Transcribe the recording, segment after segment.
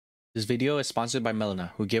This video is sponsored by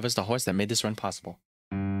Melina, who gave us the horse that made this run possible.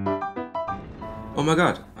 Oh my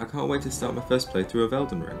god, I can't wait to start my first playthrough of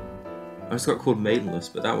Elden Ring. I just got called Maidenless,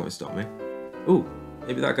 but that won't stop me. Ooh,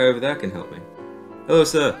 maybe that guy over there can help me. Hello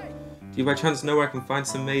sir, do you by chance know where I can find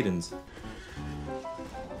some maidens?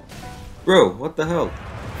 Bro, what the hell?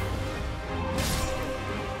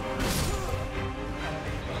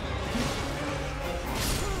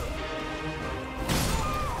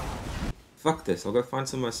 Fuck this, I'll go find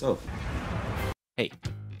some myself. Hey,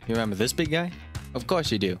 you remember this big guy? Of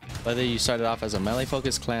course you do, whether you started off as a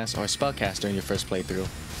melee-focused class or a spellcaster in your first playthrough.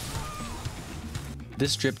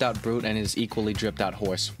 This dripped-out brute and his equally dripped-out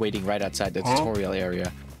horse, waiting right outside the tutorial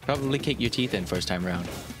area, probably kick your teeth in first time round.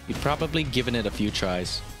 You'd probably given it a few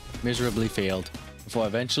tries, miserably failed, before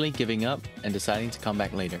eventually giving up and deciding to come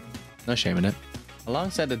back later. No shame in it.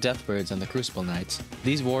 Alongside the Deathbirds and the Crucible Knights,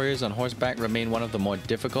 these warriors on horseback remain one of the more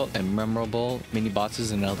difficult and memorable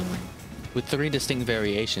mini-bosses in Elden Ring. With 3 distinct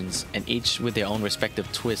variations, and each with their own respective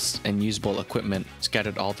twists and usable equipment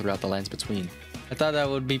scattered all throughout the lands between. I thought that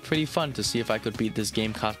would be pretty fun to see if I could beat this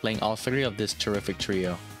game cosplaying all 3 of this terrific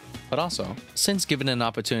trio. But also, since given an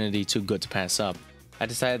opportunity too good to pass up, I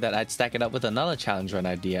decided that I'd stack it up with another challenge run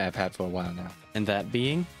idea I've had for a while now. And that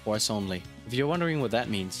being, horse only. If you're wondering what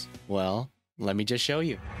that means, well, let me just show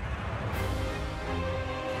you.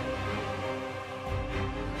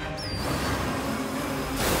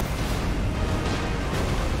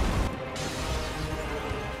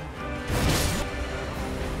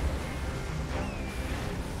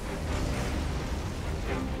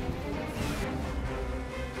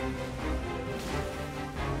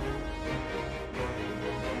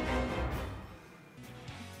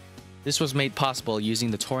 This was made possible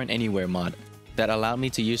using the Torrent Anywhere mod that allowed me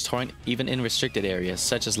to use Torrent even in restricted areas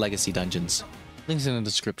such as Legacy Dungeons. Links in the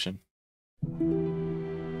description.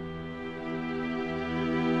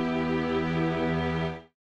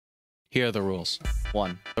 Here are the rules.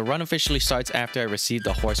 1. The run officially starts after I receive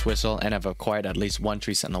the horse whistle and have acquired at least 1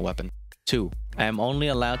 tree-sentinel weapon. 2. I am only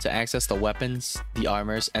allowed to access the weapons, the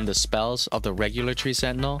armors, and the spells of the regular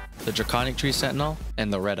tree-sentinel, the Draconic tree-sentinel,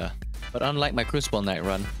 and Loretta. But unlike my Crucible Knight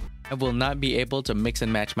run, I will not be able to mix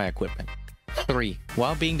and match my equipment. 3.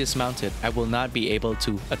 While being dismounted, I will not be able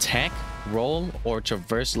to attack, roll, or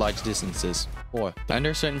traverse large distances. 4.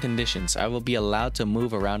 Under certain conditions, I will be allowed to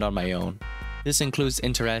move around on my own. This includes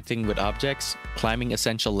interacting with objects, climbing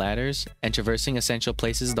essential ladders, and traversing essential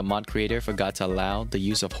places the mod creator forgot to allow the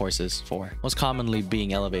use of horses for, most commonly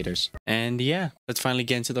being elevators. And yeah, let's finally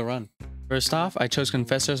get into the run. First off, I chose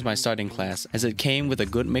Confessor as my starting class, as it came with a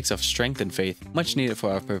good mix of strength and faith, much needed for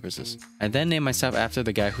our purposes. I then named myself after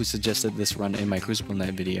the guy who suggested this run in my Crucible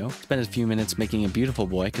Knight video, spent a few minutes making a beautiful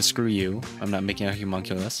boy, cause screw you, I'm not making a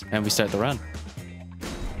homunculus, and we start the run.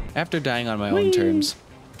 After dying on my own terms,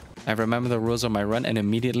 I remember the rules of my run and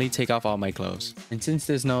immediately take off all my clothes. And since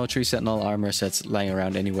there's no tree-sentinel armor sets lying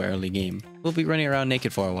around anywhere early game, we'll be running around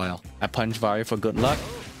naked for a while. I punch Vari for good luck,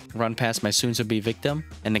 run past my soon-to-be victim,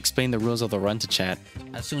 and explain the rules of the run to chat.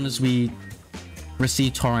 As soon as we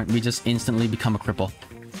receive Torrent, we just instantly become a cripple.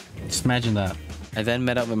 Just imagine that. I then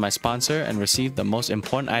met up with my sponsor and received the most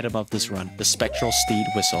important item of this run, the Spectral Steed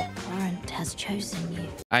Whistle. Torrent has chosen you.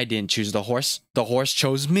 I didn't choose the horse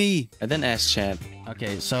chose me. I then asked chat,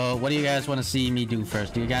 okay, so what do you guys want to see me do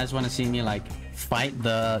first? Do you guys want to see me like fight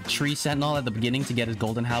the tree sentinel at the beginning to get his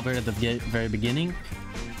golden halberd at the very beginning?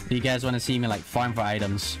 Do you guys want to see me like farm for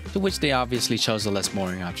items? To which they obviously chose the less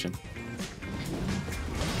boring option.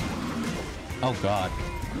 Oh god.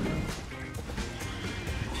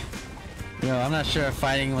 Yo, I'm not sure if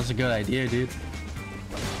fighting was a good idea, dude.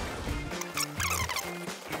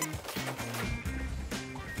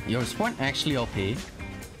 Yo, is Torrent actually OP?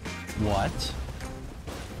 What?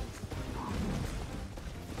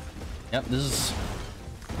 Yep, this is...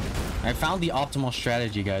 I found the optimal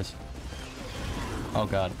strategy, guys. Oh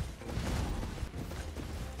god.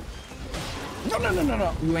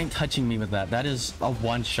 No. You ain't touching me with that. That is a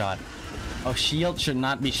one-shot. A shield should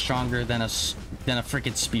not be stronger than a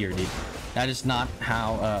freaking spear, dude. That is not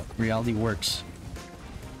how reality works.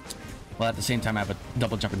 Well, at the same time, I have a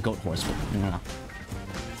double jumping goat horse, but you know.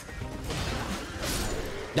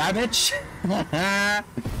 Damage!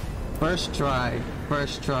 First try.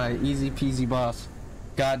 Easy peasy boss.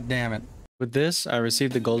 God damn it. With this, I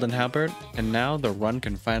received the golden halberd, and now the run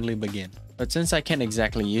can finally begin. But since I can't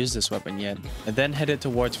exactly use this weapon yet, I then headed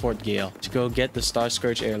towards Fort Gale to go get the Star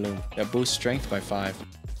Scourge heirloom that boosts strength by 5.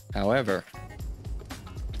 However...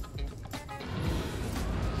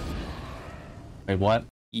 Wait, what?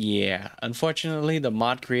 Yeah, unfortunately the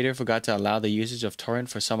mod creator forgot to allow the usage of Torrent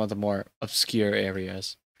for some of the more obscure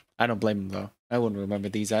areas. I don't blame him though. I wouldn't remember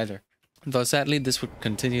these either. Though sadly, this would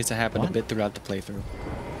continue to happen a bit throughout the playthrough.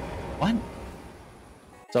 What?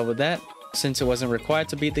 So with that, since it wasn't required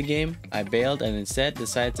to beat the game, I bailed and instead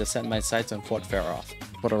decided to set my sights on Fort Faroth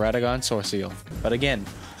for the Radagon Source Seal. But again,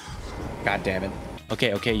 god damn it.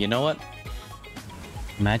 Okay, you know what?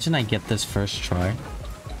 Imagine I get this first try.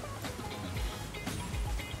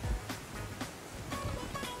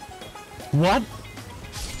 What?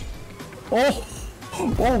 Oh!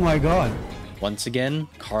 Oh my god. Once again,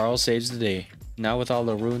 Carl saves the day. Now with all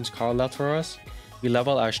the runes Carl left for us, we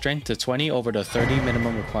level our strength to 20 over the 30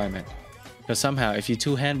 minimum requirement. Because somehow, if you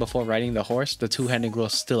two-hand before riding the horse, the two-handed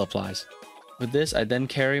growth still applies. With this, I then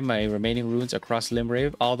carry my remaining runes across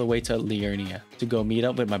Limgrave all the way to Liurnia to go meet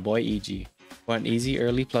up with my boy EG for an easy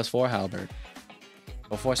early +4 halberd.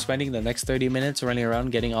 Before spending the next 30 minutes running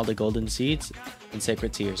around getting all the golden seeds and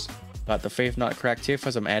sacred tears. Got the Faith Not Cracked tier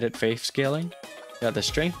for some added faith scaling. Got the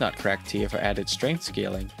Strength Not Cracked tier for added strength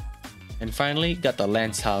scaling. And finally, got the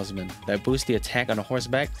Lance Talisman that boosts the attack on a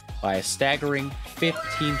horseback by a staggering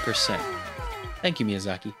 15%. Thank you,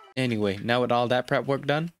 Miyazaki. Anyway, now with all that prep work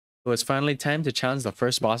done, it was finally time to challenge the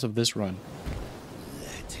first boss of this run.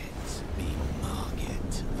 Let it be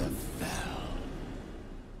Margit the Fell.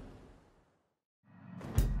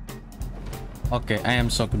 Okay, I am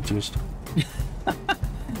so confused.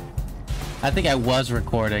 I think I was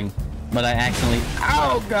recording, but I accidentally...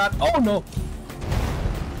 Oh god! Oh no!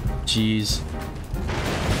 Jeez.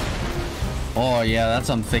 Oh yeah, that's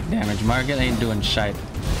some thick damage. Margit ain't doing shite.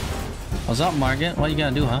 What's up, Margit? What you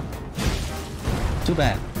gonna do, huh? Too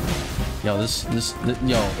bad. Yo,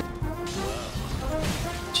 yo.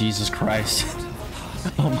 Jesus Christ.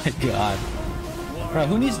 Oh my god. Bro,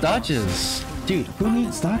 who needs dodges? Dude, who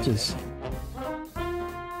needs dodges?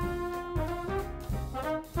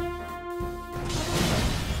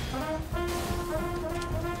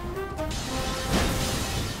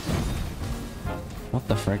 What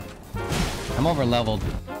the frick? I'm over leveled.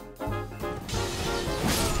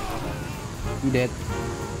 You dead.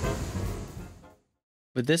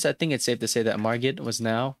 With this, I think it's safe to say that Margit was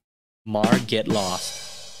now Get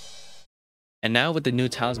Lost. And now with the new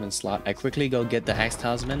talisman slot, I quickly go get the Axe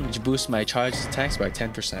Talisman, which boosts my charged attacks by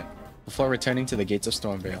 10%, before returning to the gates of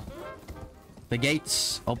Stormvale. The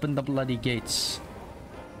gates. Open the bloody gates.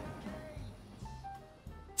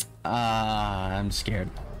 I'm scared.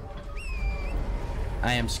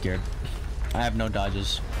 I am scared. I have no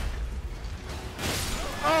dodges.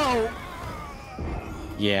 Oh!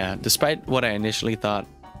 Yeah, despite what I initially thought,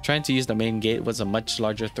 trying to use the main gate was a much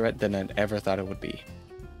larger threat than I'd ever thought it would be.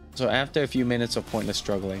 So after a few minutes of pointless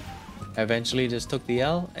struggling, I eventually just took the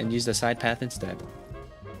L and used the side path instead.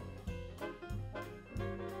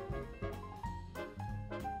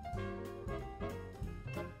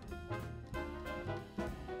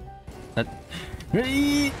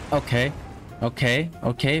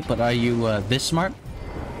 Okay, but are you this smart?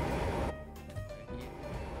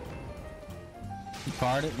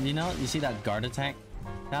 Guard, you know, you see that guard attack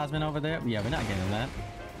talisman over there? Yeah, we're not getting that.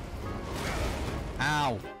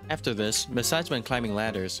 Ow! After this, besides when climbing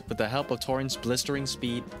ladders, with the help of Torrent's blistering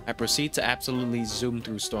speed, I proceed to absolutely zoom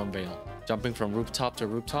through Stormvale, jumping from rooftop to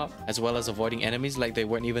rooftop, as well as avoiding enemies like they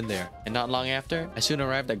weren't even there. And not long after, I soon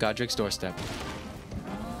arrived at Godric's doorstep.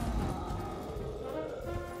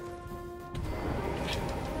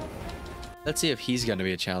 Let's see if he's gonna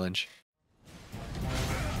be a challenge.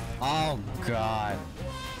 Oh god.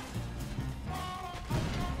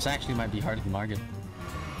 This actually might be harder than Margit.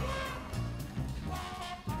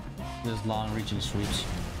 There's long reaching sweeps.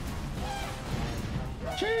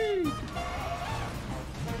 Gee!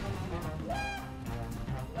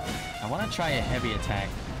 I want to try a heavy attack,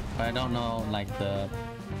 but I don't know like the...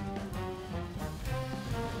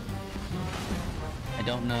 I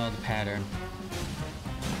don't know the pattern.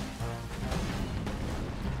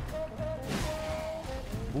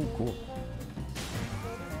 Ooh, cool.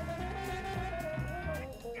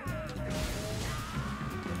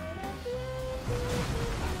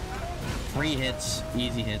 Three hits,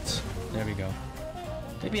 easy hits. There we go.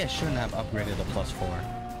 Maybe I shouldn't have upgraded the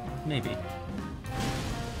 +4. Maybe.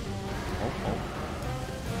 Oh.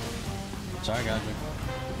 Sorry, Godric.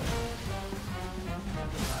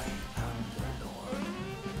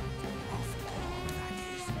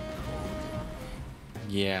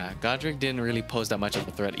 Yeah, Godric didn't really pose that much of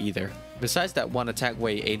a threat either. Besides that one attack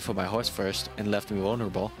where he aimed for my horse first and left me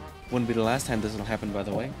vulnerable. Wouldn't be the last time this will happen, by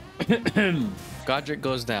the way. Godric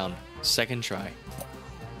goes down. Second try.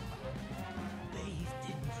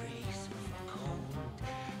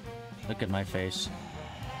 Look at my face.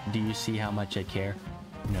 Do you see how much I care?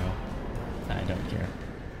 No, I don't care.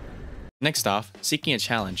 Next off, seeking a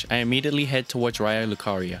challenge, I immediately head towards Raya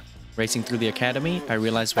Lucaria. Racing through the academy, I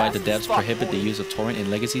realized why the devs prohibit the use of Torrent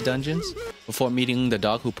in legacy dungeons, before meeting the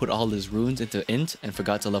dog who put all his runes into int and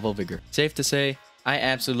forgot to level vigor. Safe to say, I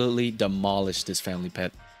absolutely demolished this family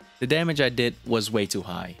pet. The damage I did was way too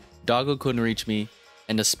high. Doggo couldn't reach me,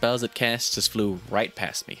 and the spells it cast just flew right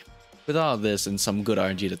past me. With all of this and some good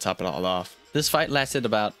RNG to top it all off, this fight lasted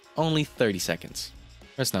about only 30 seconds.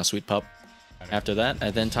 That's no sweet pup. After that,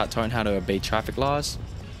 I then taught Torrent how to obey traffic laws,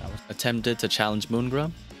 attempted to challenge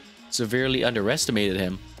Moongrum, severely underestimated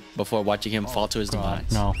him before watching him fall to his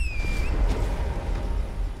demise. No.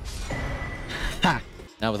 Ha!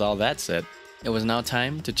 Now with all that said, it was now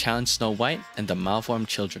time to challenge Snow White and the malformed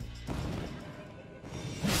children.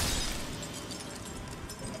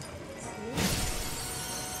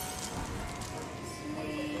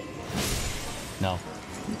 No.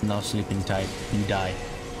 No sleeping type. You die.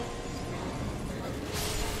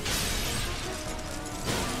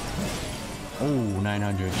 Oh,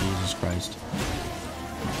 900. Jesus Christ.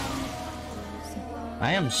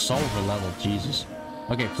 I am so over-leveled. Jesus.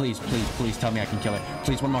 Okay, please, please, please tell me I can kill it.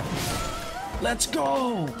 Please, one more. Let's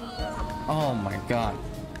go! Oh my god.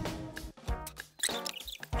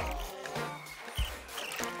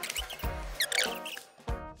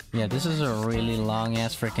 Yeah, this is a really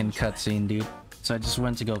long-ass freaking cutscene, dude. So I just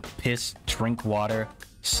went to go piss, drink water,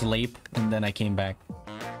 sleep, and then I came back.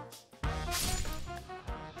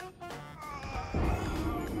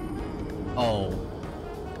 Oh.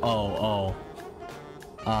 Oh,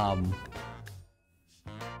 oh.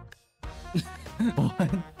 What?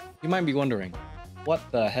 You might be wondering, what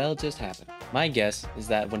the hell just happened? My guess is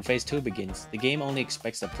that when phase 2 begins, the game only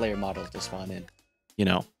expects the player model to spawn in. You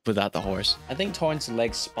know, without the horse. I think Torrent's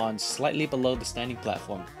legs spawned slightly below the standing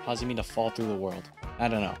platform, causing me to fall through the world. I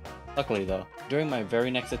don't know. Luckily though, during my very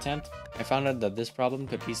next attempt, I found out that this problem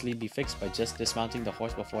could easily be fixed by just dismounting the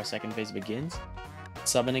horse before second phase begins,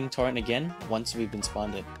 summoning Torrent again once we've been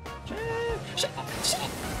spawned in.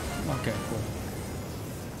 Okay, cool.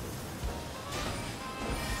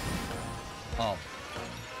 Oh.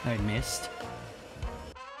 I missed.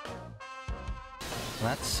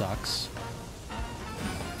 That sucks.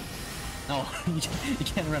 No, you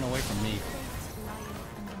can't run away from me.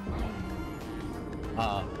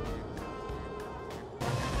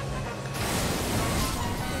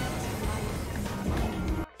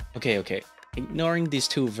 Okay. Ignoring these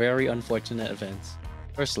two very unfortunate events.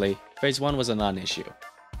 Firstly, phase 1 was a non-issue.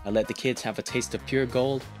 I let the kids have a taste of pure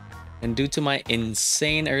gold, and due to my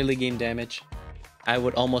insane early game damage, I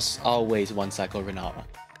would almost always one-cycle Renala.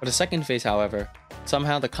 For the second phase, however,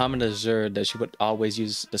 somehow the comment observed that she would always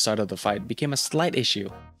use the start of the fight became a slight issue.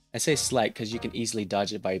 I say slight because you can easily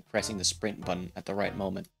dodge it by pressing the sprint button at the right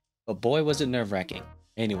moment. But boy was it nerve-wracking.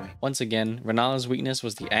 Anyway, once again, Renala's weakness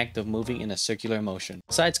was the act of moving in a circular motion.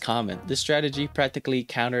 Besides comment, this strategy practically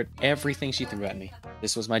countered everything she threw at me.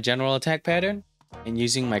 This was my general attack pattern, and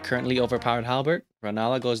using my currently overpowered halberd,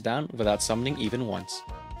 Renala goes down without summoning even once.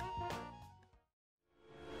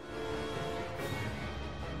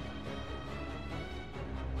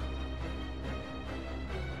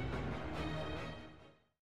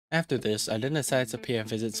 After this, I then decided to pay a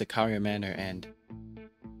visit to Zakaria Manor and...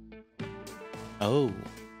 Oh,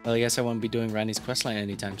 well I guess I won't be doing Randy's questline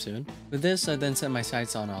anytime soon. With this, I then set my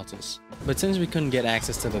sights on Altus. But since we couldn't get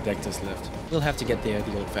access to the Dectus lift, we'll have to get there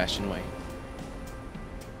the old-fashioned way.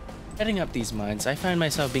 Heading up these mines, I find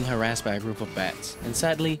myself being harassed by a group of bats, and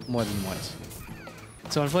sadly, more than once.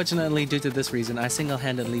 So unfortunately, due to this reason, I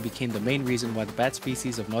single-handedly became the main reason why the bat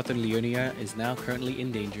species of Northern Leonia is now currently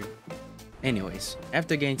in danger. Anyways,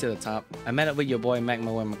 after getting to the top, I met up with your boy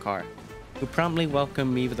Magma Makar, who promptly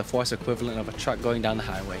welcomed me with the force equivalent of a truck going down the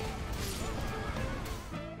highway.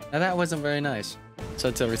 Now that wasn't very nice. So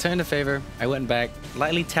to return the favor, I went back,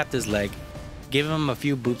 lightly tapped his leg, gave him a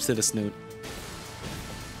few boops to the snoot,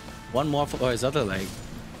 one more for his other leg,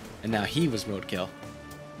 and now he was roadkill.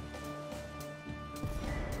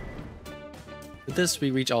 With this, we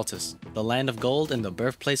reach Altus, the land of gold and the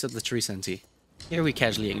birthplace of the tree-sentinel. Here we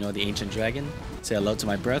casually ignore the ancient dragon, say hello to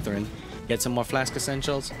my brethren, get some more flask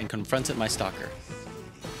essentials, and confronted my stalker.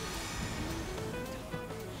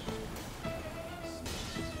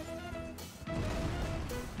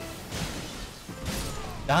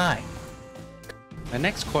 Die! My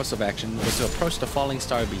next course of action was to approach the falling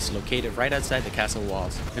star beast located right outside the castle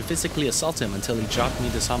walls, and physically assault him until he dropped me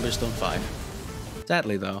to Somberstone 5.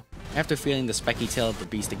 Sadly though, after feeling the spiky tail of the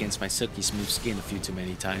beast against my silky smooth skin a few too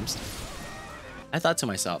many times, I thought to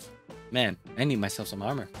myself, man, I need myself some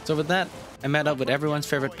armor. So with that, I met up with everyone's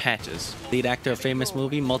favorite Patches, lead actor of famous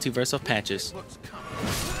movie Multiverse of Patches.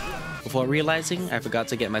 before realizing I forgot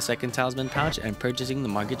to get my second talisman pouch and purchasing the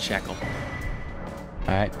Market Shackle.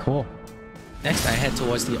 Alright, cool. Next, I head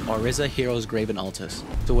towards the Oriza Hero's Graven Altars,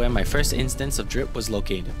 to where my first instance of drip was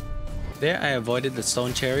located. There, I avoided the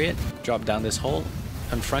stone chariot, dropped down this hole,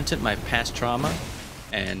 confronted my past trauma,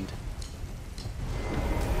 and...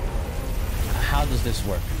 How does this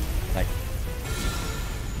work? Like...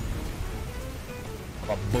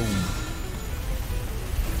 Boom.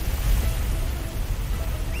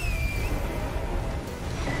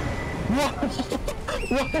 What?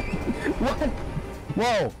 What?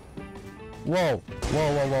 Whoa! Whoa! Whoa!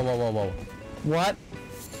 Whoa! Whoa! Whoa! Whoa! Whoa! What?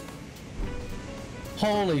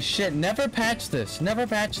 Holy shit! Never patch this. Never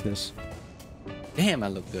patch this. Damn, I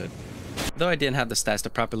look good. Though I didn't have the stats to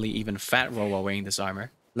properly even fat roll while wearing this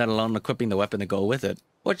armor, let alone equipping the weapon to go with it.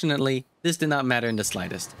 Fortunately, this did not matter in the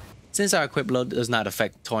slightest. Since our equip load does not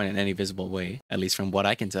affect Torrent in any visible way, at least from what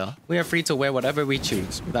I can tell, we are free to wear whatever we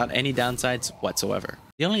choose, without any downsides whatsoever.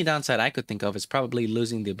 The only downside I could think of is probably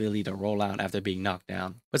losing the ability to roll out after being knocked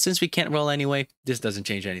down. But since we can't roll anyway, this doesn't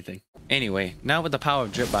change anything. Anyway, now with the power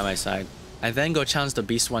of drip by my side, I then go challenge the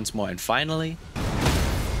beast once more, and finally...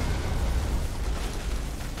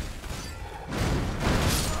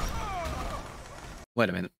 Wait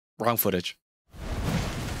a minute, wrong footage.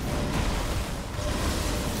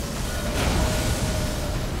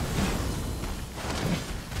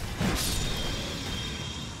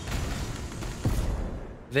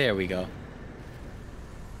 There we go.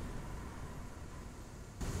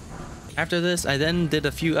 After this, I then did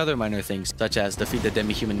a few other minor things, such as defeat the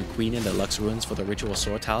demi-human queen in the Lux ruins for the ritual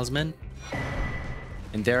sword talisman,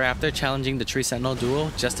 and thereafter challenging the tree-sentinel duo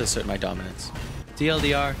just to assert my dominance.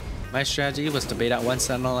 TLDR, my strategy was to bait out one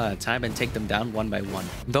sentinel at a time and take them down one by one,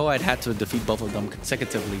 though I'd had to defeat both of them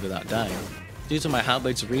consecutively without dying. Due to my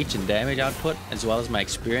halbert's reach and damage output, as well as my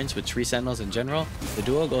experience with tree sentinels in general, the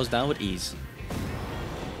duo goes down with ease.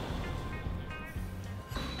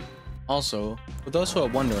 Also, for those who are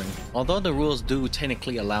wondering, although the rules do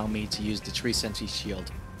technically allow me to use the tree sentry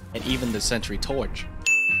shield, and even the sentry torch,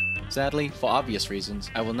 sadly, for obvious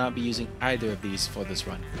reasons, I will not be using either of these for this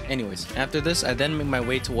run. Anyways, after this, I then make my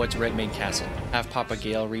way towards Redmane Castle, have Papa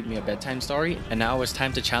Gale read me a bedtime story, and now it was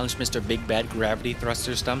time to challenge Mr. Big Bad Gravity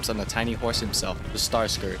Thruster Stumps on the tiny horse himself, the Star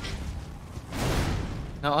Scourge.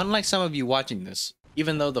 Now, unlike some of you watching this,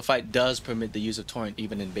 even though the fight does permit the use of Torrent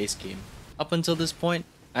even in base game, up until this point,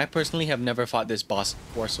 I personally have never fought this boss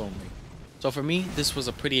force only. So for me, this was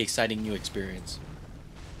a pretty exciting new experience.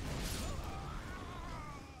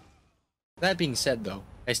 That being said though,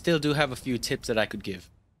 I still do have a few tips that I could give.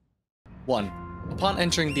 1. Upon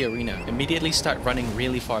entering the arena, immediately start running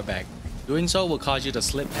really far back. Doing so will cause you to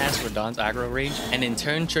slip past Radahn's aggro range and in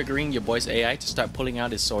turn triggering your boy's AI to start pulling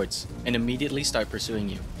out his swords and immediately start pursuing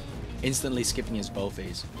you, instantly skipping his bow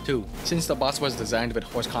phase. 2. Since the boss was designed with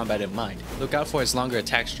horse combat in mind, look out for his longer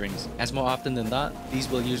attack strings, as more often than not, these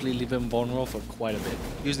will usually leave him vulnerable for quite a bit.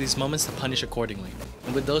 Use these moments to punish accordingly.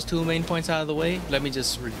 And with those two main points out of the way, let me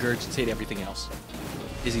just regurgitate everything else.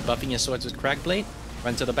 Is he buffing his swords with Crack Blade?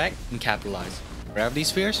 Run to the back and capitalize. Gravity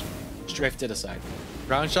Spheres? Strafe to the side.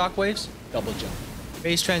 Ground Shockwaves? Double jump.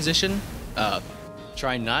 Phase transition?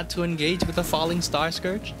 Try not to engage with the falling Star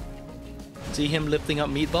Scourge? See him lifting up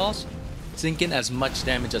meatballs? Sink in as much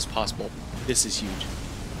damage as possible. This is huge.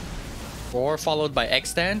 Roar followed by X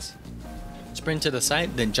stance. Sprint to the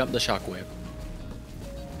side, then jump the shockwave.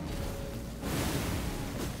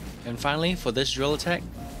 And finally, for this drill attack,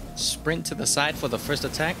 sprint to the side for the first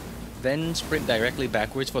attack, then sprint directly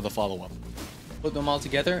backwards for the follow-up. Put them all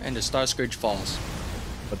together and the Star Scourge falls.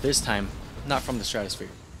 But this time, not from the stratosphere.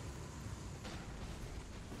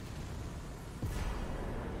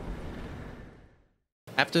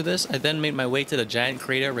 After this, I then made my way to the giant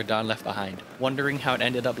crater Radahn left behind, wondering how it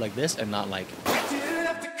ended up like this and not like.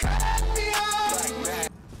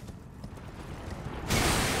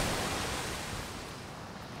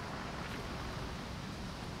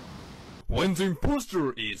 When the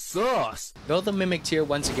imposter is sus. Though the Mimic tier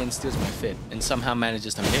once again steals my fit and somehow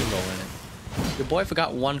manages to mid-roll in it, your boy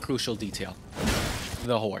forgot one crucial detail.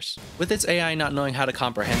 The horse. With its AI not knowing how to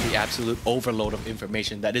comprehend the absolute overload of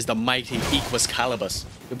information that is the mighty Equuscalibus,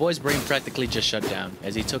 your boy's brain practically just shut down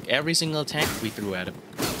as he took every single attack we threw at him.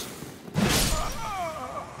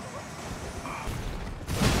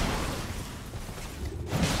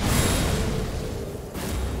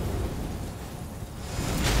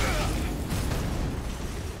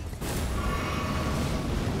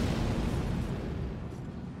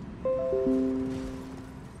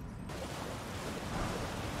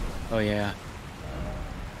 Oh yeah.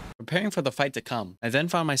 Preparing for the fight to come, I then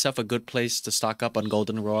found myself a good place to stock up on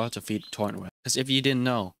Golden Roar to feed Torrent with. Because if you didn't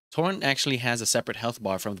know, Torrent actually has a separate health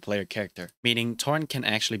bar from the player character, meaning Torrent can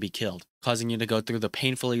actually be killed, causing you to go through the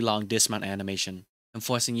painfully long dismount animation, and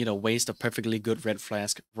forcing you to waste a perfectly good red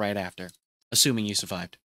flask right after, assuming you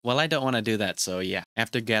survived. Well, I don't want to do that, so yeah.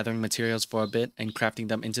 After gathering materials for a bit and crafting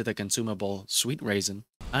them into the consumable Sweet Raisin,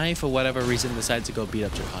 I, for whatever reason, decided to go beat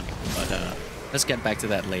up Draconic, but let's get back to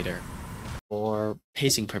that later. For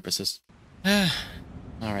pacing purposes.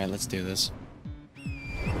 Alright, let's do this.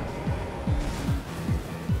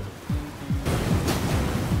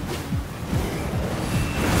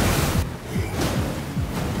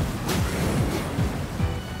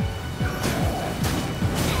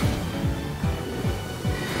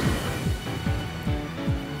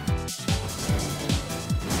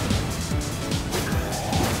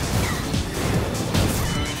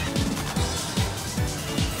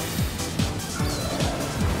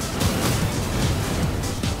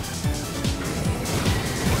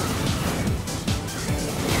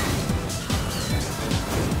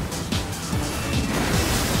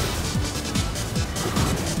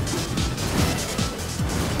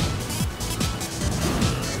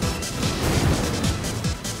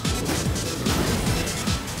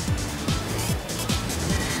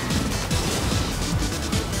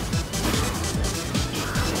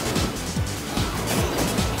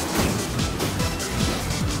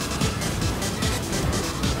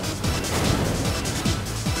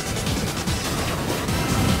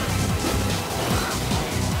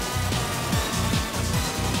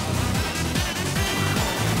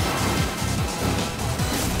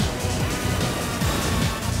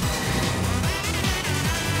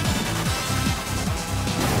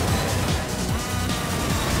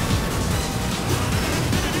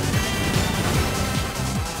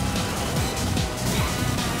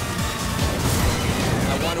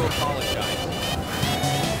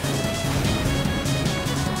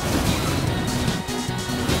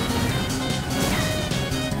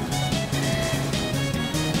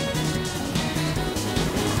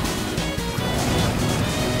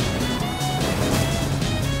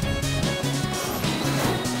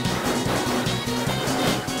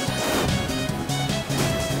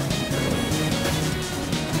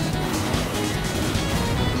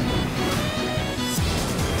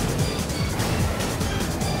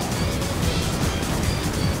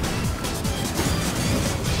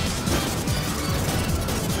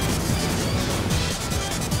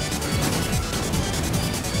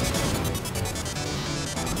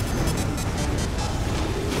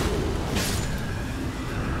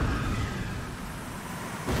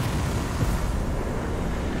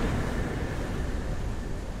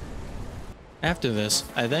 After this,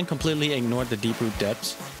 I then completely ignored the deep root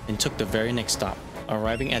depths and took the very next stop,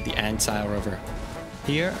 arriving at the Angsile River.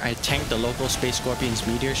 Here, I tanked the local Space Scorpion's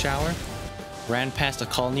meteor shower, ran past a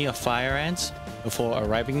colony of fire ants, before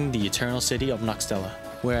arriving in the eternal city of Noxtella,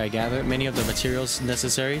 where I gathered many of the materials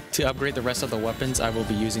necessary to upgrade the rest of the weapons I will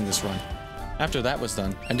be using this run. After that was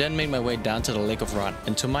done, I then made my way down to the Lake of Rot,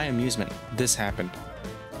 and to my amusement, this happened.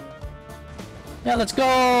 Yeah, let's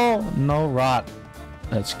go! No rot.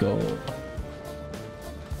 Let's go.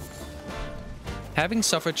 Having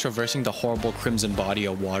suffered traversing the horrible crimson body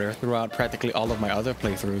of water throughout practically all of my other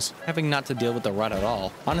playthroughs, having not to deal with the rot at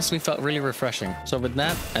all, honestly felt really refreshing. So with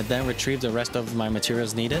that, I then retrieved the rest of my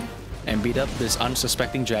materials needed, and beat up this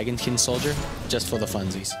unsuspecting Dragonskin soldier just for the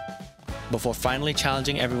funsies, before finally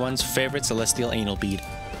challenging everyone's favorite celestial anal bead.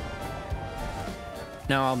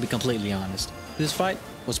 Now I'll be completely honest, this fight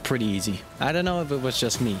was pretty easy. I don't know if it was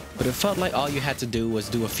just me, but it felt like all you had to do was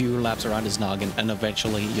do a few laps around his noggin and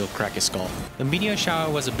eventually you'll crack his skull. The meteor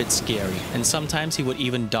shower was a bit scary, and sometimes he would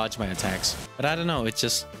even dodge my attacks. But I don't know, it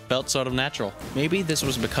just felt sort of natural. Maybe this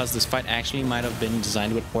was because this fight actually might have been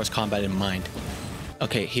designed with horse combat in mind.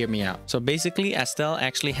 Okay, hear me out. So basically, Estelle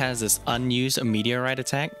actually has this unused meteorite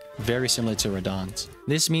attack, very similar to Radahn's.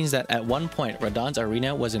 This means that at one point, Radahn's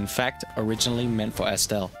arena was in fact originally meant for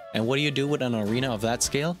Estelle. And what do you do with an arena of that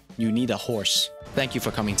scale? You need a horse. Thank you for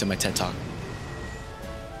coming to my TED Talk.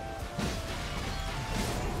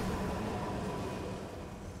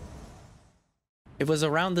 It was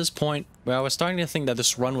around this point where I was starting to think that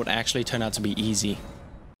this run would actually turn out to be easy.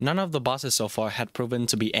 None of the bosses so far had proven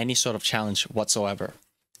to be any sort of challenge whatsoever,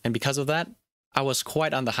 and because of that, I was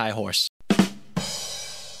quite on the high horse.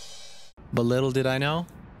 But little did I know,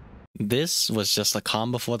 this was just a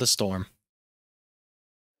calm before the storm.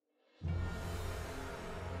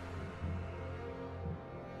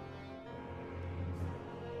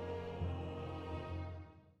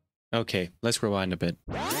 Okay, let's rewind a bit.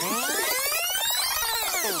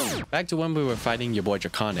 Back to when we were fighting your boy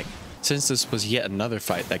Draconic. Since this was yet another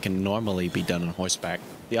fight that can normally be done on horseback,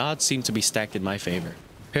 the odds seem to be stacked in my favor.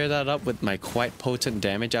 Pair that up with my quite potent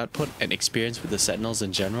damage output and experience with the Sentinels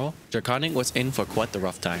in general, Draconic was in for quite the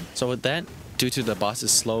rough time. So with that, due to the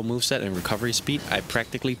boss's slow moveset and recovery speed, I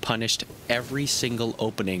practically punished every single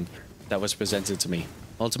opening that was presented to me,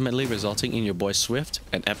 ultimately resulting in your boy's swift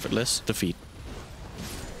and effortless defeat.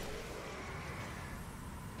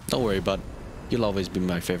 Don't worry, bud. You'll always be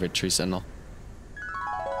my favorite tree sentinel.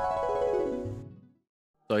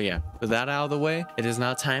 So yeah, with that out of the way, it is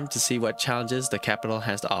now time to see what challenges the capital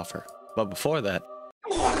has to offer. But before that,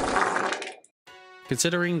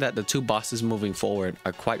 considering that the two bosses moving forward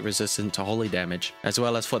are quite resistant to holy damage, as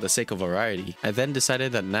well as for the sake of variety, I then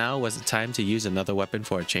decided that now was the time to use another weapon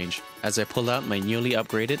for a change, as I pulled out my newly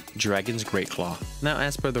upgraded Dragon's Great Claw. Now,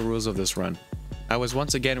 as per the rules of this run, I was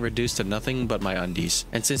once again reduced to nothing but my undies,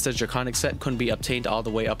 and since the Draconic set couldn't be obtained all the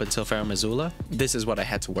way up until Farum Azula, this is what I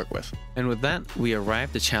had to work with. And with that, we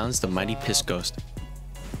arrived to challenge the mighty Piss Ghost.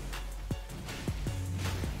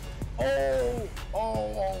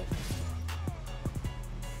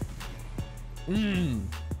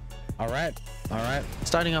 Alright.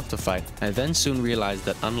 Starting off the fight, I then soon realized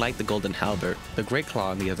that unlike the Golden Halberd, the Great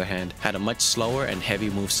Claw on the other hand had a much slower and heavy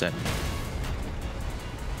moveset.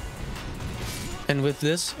 And with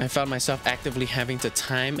this, I found myself actively having to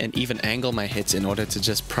time and even angle my hits in order to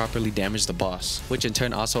just properly damage the boss, which in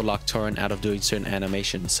turn also locked Torrent out of doing certain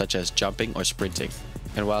animations such as jumping or sprinting.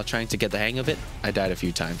 And while trying to get the hang of it, I died a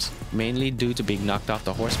few times, mainly due to being knocked off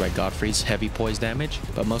the horse by Godfrey's heavy poise damage,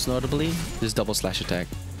 but most notably, this double slash attack.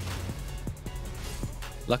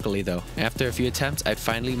 Luckily though, after a few attempts, I'd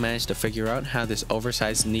finally managed to figure out how this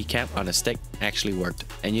oversized kneecap on a stick actually worked,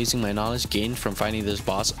 and using my knowledge gained from fighting this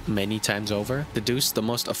boss many times over, deduced the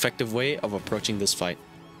most effective way of approaching this fight,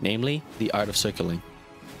 namely, the art of circling.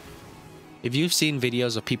 If you've seen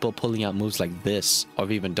videos of people pulling out moves like this, or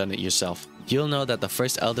have even done it yourself, you'll know that the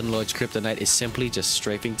first Elden Lord's kryptonite is simply just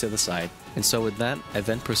strafing to the side. And so with that, I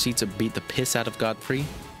then proceed to beat the piss out of Godfrey,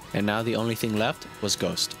 and now the only thing left was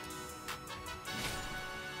Ghost.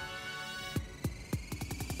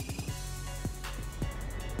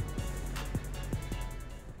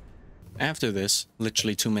 After this,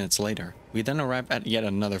 literally 2 minutes later, we then arrive at yet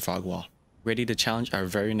another fog wall, ready to challenge our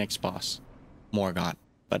very next boss, Morgott.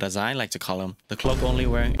 But as I like to call him, the cloak only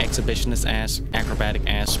wearing exhibitionist ass, acrobatic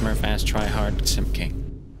ass, smurf ass, tryhard simp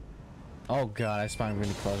king. Oh god, I spawned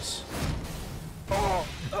really close.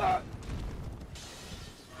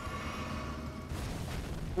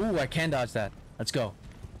 Ooh, I can dodge that. Let's go.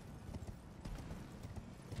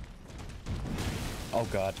 Oh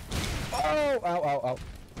god. Oh, ow, ow, ow.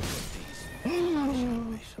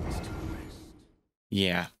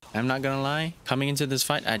 Yeah, I'm not gonna lie, coming into this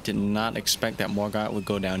fight, I did not expect that Morgott would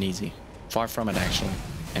go down easy. Far from it actually.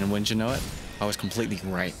 And wouldn't you know it, I was completely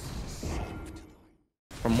right.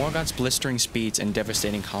 From Morgott's blistering speeds and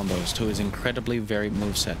devastating combos to his incredibly varied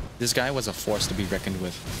moveset, this guy was a force to be reckoned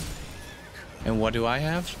with. And what do I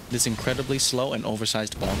have? This incredibly slow and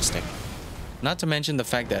oversized bong stick. Not to mention the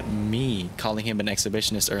fact that me calling him an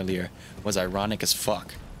exhibitionist earlier was ironic as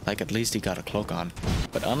fuck. Like at least he got a cloak on.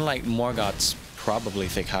 But unlike Morgott's probably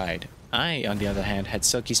thick hide, I, on the other hand, had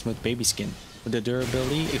silky smooth baby skin, with a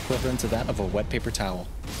durability equivalent to that of a wet paper towel.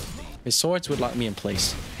 His swords would lock me in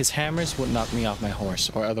place. His hammers would knock me off my horse,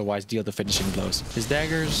 or otherwise deal the finishing blows. His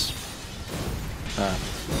daggers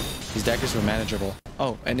were manageable.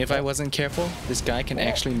 Oh, and if I wasn't careful, this guy can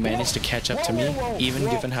actually manage to catch up to me, even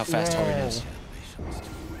given how fast Torrent is.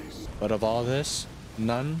 But of all this,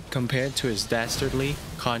 none compared to his dastardly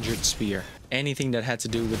conjured spear. Anything that had to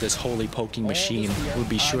do with this holy poking machine would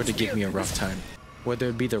be sure to give me a rough time. Whether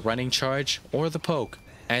it be the running charge or the poke,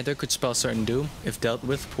 either could spell certain doom if dealt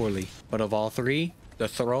with poorly. But of all three, the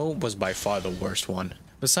throw was by far the worst one.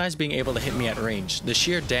 Besides being able to hit me at range, the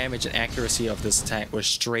sheer damage and accuracy of this attack was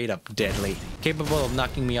straight up deadly, capable of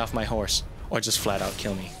knocking me off my horse, or just flat out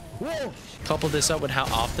kill me. Couple this up with how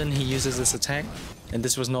often he uses this attack, and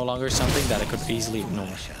this was no longer something that I could easily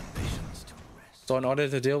ignore. So in order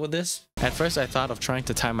to deal with this, at first I thought of trying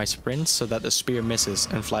to time my sprints so that the spear misses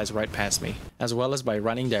and flies right past me, as well as by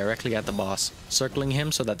running directly at the boss, circling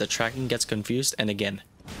him so that the tracking gets confused and again,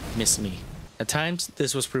 miss me. At times,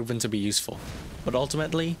 this was proven to be useful, but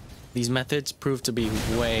ultimately, these methods proved to be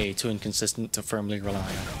way too inconsistent to firmly rely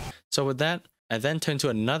on. So with that, I then turned to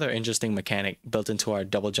another interesting mechanic built into our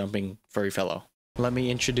double jumping furry fellow. Let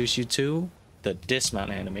me introduce you to the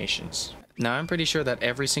dismount animations. Now I'm pretty sure that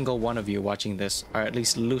every single one of you watching this are at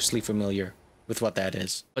least loosely familiar with what that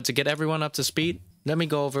is. But to get everyone up to speed, let me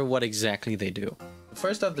go over what exactly they do. The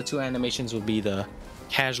first of the two animations will be the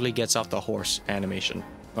casually gets off the horse animation,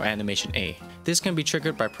 or animation A. This can be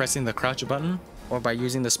triggered by pressing the crouch button or by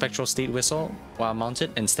using the spectral steed whistle while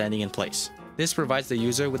mounted and standing in place. This provides the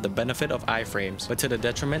user with the benefit of iframes, but to the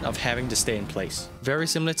detriment of having to stay in place. Very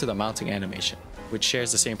similar to the mounting animation, which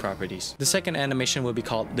shares the same properties. The second animation will be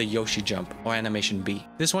called the Yoshi jump, or animation B.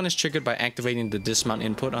 This one is triggered by activating the dismount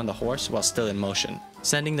input on the horse while still in motion,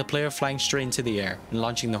 sending the player flying straight into the air and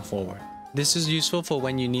launching them forward. This is useful for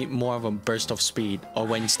when you need more of a burst of speed or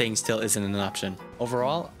when staying still isn't an option.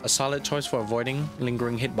 Overall, a solid choice for avoiding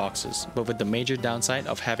lingering hitboxes, but with the major downside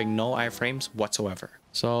of having no iframes whatsoever.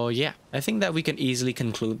 So yeah, I think that we can easily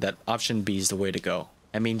conclude that option B is the way to go.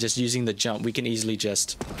 I mean, just using the jump, we can easily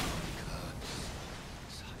just...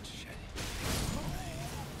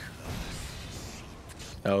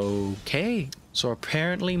 Okay, so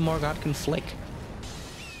apparently Morgoth can flick.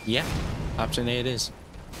 Yeah, option A it is.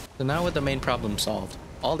 So now with the main problem solved,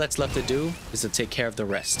 all that's left to do is to take care of the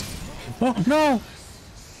rest. Oh, no!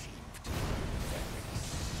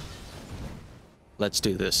 Let's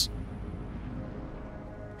do this.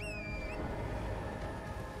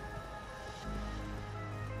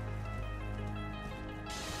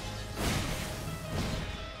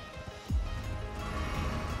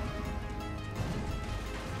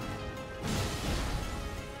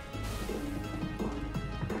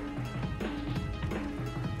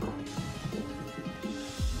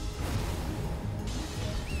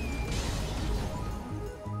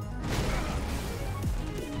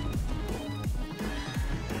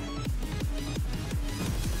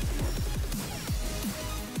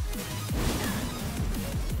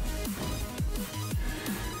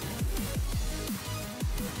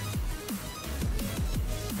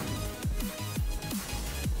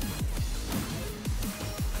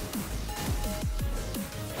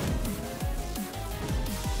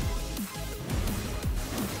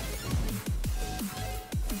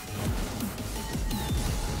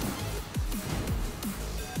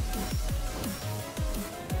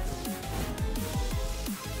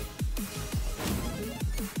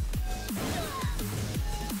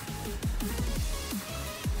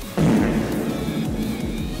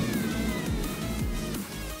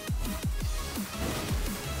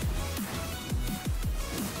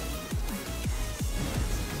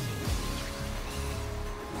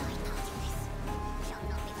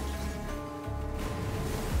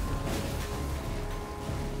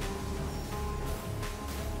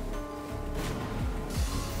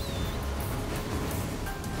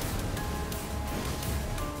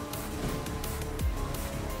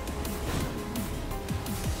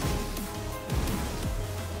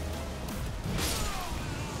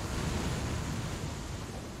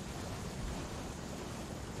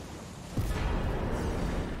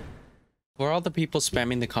 For all the people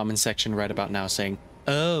spamming the comment section right about now saying,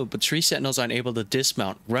 "Oh, but tree sentinels aren't able to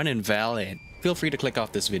dismount, run invalid," feel free to click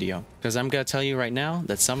off this video, because I'm gonna tell you right now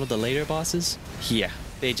that some of the later bosses, yeah,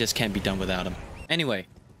 they just can't be done without them. Anyway,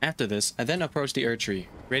 after this, I then approached the Earth Tree,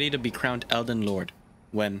 ready to be crowned Elden Lord,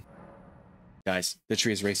 when... Guys, the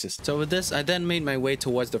tree is racist. So with this, I then made my way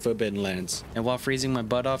towards the Forbidden Lands, and while freezing my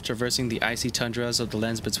butt off traversing the icy tundras of the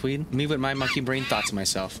lands between, me with my monkey brain thought to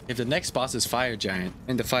myself, if the next boss is Fire Giant,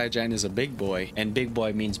 and the Fire Giant is a big boy, and big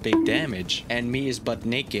boy means big damage, and me is butt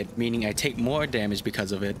naked, meaning I take more damage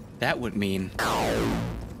because of it, that would mean...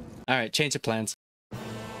 Alright, change of plans.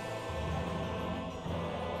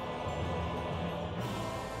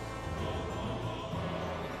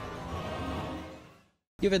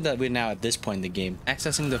 Given that we're now at this point in the game,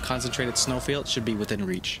 accessing the concentrated snowfield should be within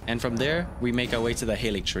reach. And from there, we make our way to the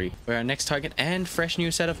Halig Tree, where our next target and fresh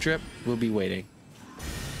new set of drip will be waiting.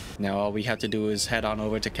 Now all we have to do is head on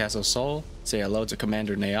over to Castle Sol, say hello to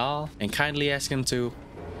Commander Naal, and kindly ask him to...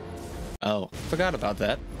 Oh, forgot about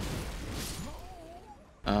that.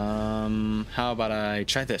 How about I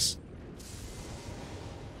try this?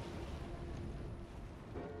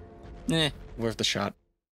 Worth the shot.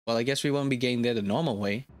 Well, I guess we won't be getting there the normal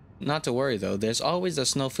way. Not to worry though, there's always a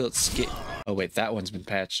snowfield skip. Oh wait, that one's been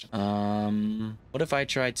patched. What if I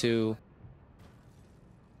try to...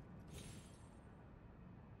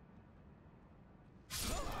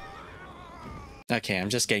 Okay, I'm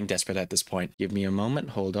just getting desperate at this point. Give me a moment,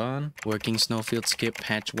 hold on. Working snowfield skip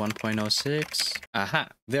patch 1.06. Aha,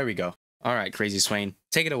 there we go. Alright, Crazy Swain,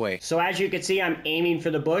 take it away. So as you can see, I'm aiming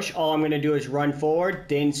for the bush. All I'm going to do is run forward,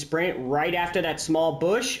 then sprint right after that small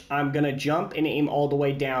bush. I'm going to jump and aim all the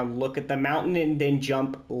way down. Look at the mountain and then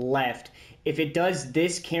jump left. If it does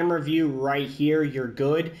this camera view right here, you're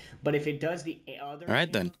good. But if it does the other...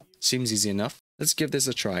 Alright then, seems easy enough. Let's give this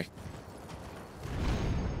a try.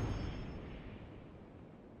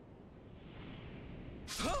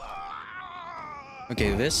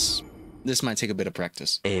 Okay, this This might take a bit of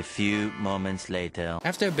practice. A few moments later.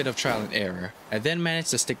 After a bit of trial and error, I then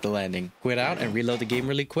managed to stick the landing, quit out and reload the game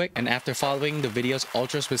really quick, and after following the video's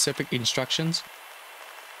ultra specific instructions,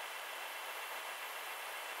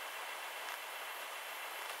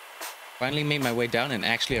 finally made my way down and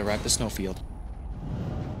actually arrived at the snowfield.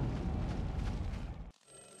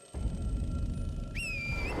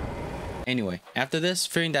 Anyway, after this,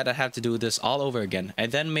 fearing that I'd have to do this all over again, I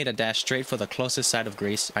then made a dash straight for the closest site of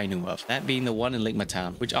grace I knew of, that being the one in Ligma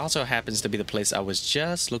Town, which also happens to be the place I was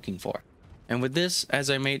just looking for. And with this, as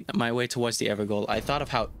I made my way towards the Evergoal, I thought of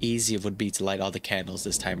how easy it would be to light all the candles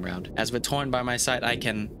this time around. As with Torrent by my side, I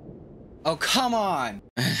can... Oh, come on!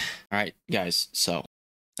 Alright, guys, so,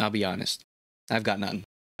 I'll be honest. I've got nothing.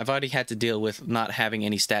 I've already had to deal with not having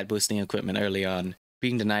any stat boosting equipment early on,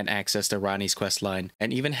 being denied access to Ronnie's questline,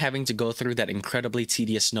 and even having to go through that incredibly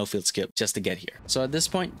tedious snowfield skip just to get here. So at this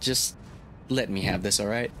point, just let me have this,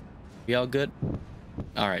 alright? We all good?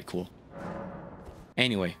 Alright, cool.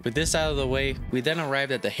 Anyway, with this out of the way, we then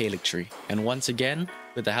arrived at the Halic tree, and once again,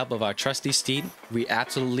 with the help of our trusty steed, we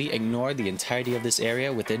absolutely ignored the entirety of this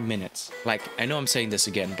area within minutes. Like, I know I'm saying this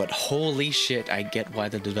again, but holy shit, I get why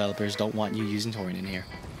the developers don't want you using Torrent in here.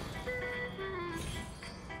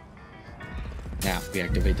 Now, we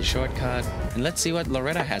activate the shortcut, and let's see what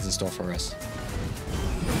Loretta has in store for us.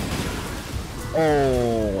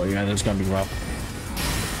 Oh, yeah, that's gonna be rough.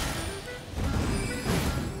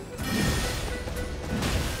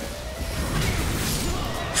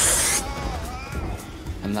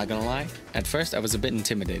 I'm not gonna lie, at first I was a bit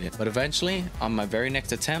intimidated, but eventually, on my very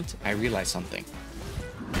next attempt, I realized something.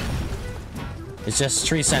 It's just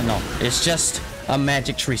tree-sentinel. It's just a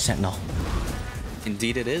magic tree-sentinel.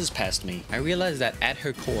 Indeed it is past me. I realized that at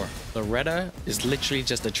her core, Loretta is literally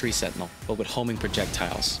just a tree-sentinel, but with homing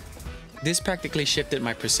projectiles. This practically shifted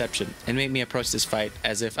my perception and made me approach this fight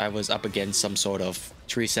as if I was up against some sort of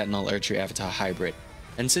tree-sentinel or tree-avatar hybrid.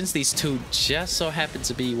 And since these two just so happen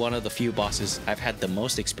to be one of the few bosses I've had the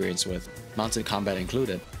most experience with, mounted combat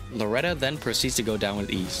included, Loretta then proceeds to go down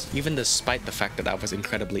with ease, even despite the fact that I was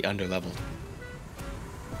incredibly underleveled.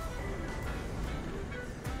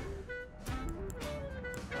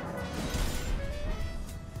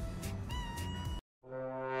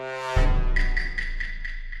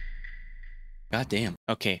 God damn.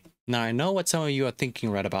 Okay, now I know what some of you are thinking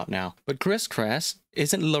right about now, but Chris Crass,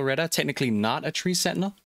 isn't Loretta technically not a tree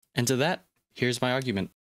sentinel? And to that, here's my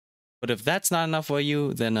argument. But if that's not enough for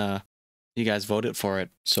you, then you guys voted for it.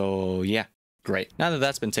 So yeah, great. Now that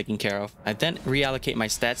that's been taken care of, I then reallocate my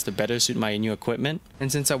stats to better suit my new equipment. And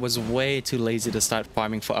since I was way too lazy to start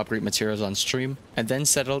farming for upgrade materials on stream, I then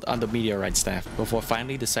settled on the meteorite staff before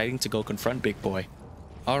finally deciding to go confront Big Boy.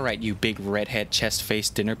 Alright, you big redhead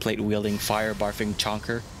chest-faced dinner plate wielding fire barfing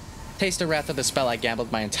chonker. Taste the wrath of the spell I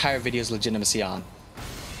gambled my entire video's legitimacy on.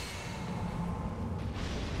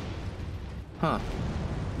 Huh.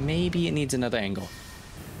 Maybe it needs another angle.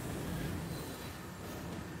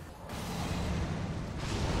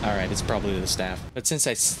 Alright, it's probably the staff. But since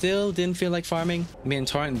I still didn't feel like farming, me and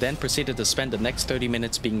Torrent then proceeded to spend the next 30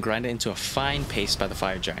 minutes being grinded into a fine paste by the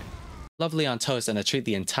fire giant. Lovely on toast and a treat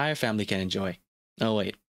the entire family can enjoy. Oh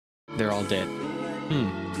wait, they're all dead.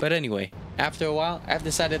 But anyway, after a while, I've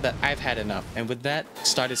decided that I've had enough, and with that,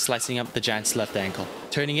 started slicing up the giant's left ankle,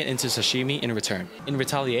 turning it into sashimi in return. In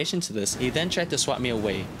retaliation to this, he then tried to swat me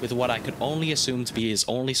away with what I could only assume to be his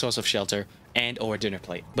only source of shelter and or dinner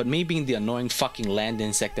plate. But me being the annoying fucking land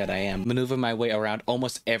insect that I am, maneuvered my way around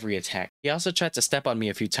almost every attack. He also tried to step on me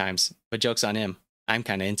a few times, but joke's on him. I'm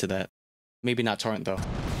kinda into that. Maybe not Torrent though.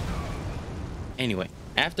 Anyway,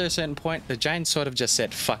 after a certain point, the giant sort of just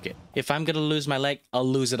said, fuck it. If I'm gonna lose my leg, I'll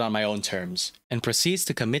lose it on my own terms. And proceeds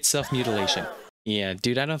to commit self-mutilation. Yeah,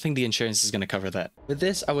 dude, I don't think the insurance is gonna cover that. With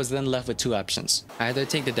this, I was then left with two options. Either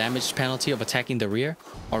take the damage penalty of attacking the rear,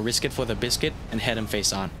 or risk it for the biscuit and head him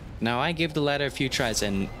face on. Now, I gave the latter a few tries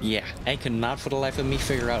and yeah, I could not for the life of me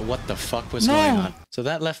figure out what the fuck was going on. So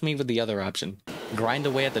that left me with the other option. Grind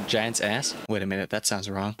away at the giant's ass. Wait a minute, that sounds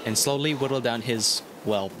wrong. And slowly whittle down his,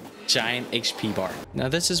 well, giant HP bar. Now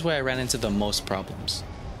this is where I ran into the most problems.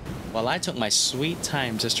 While I took my sweet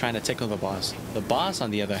time just trying to tickle the boss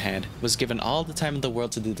on the other hand was given all the time in the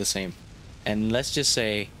world to do the same. And let's just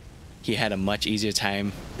say he had a much easier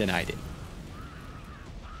time than I did.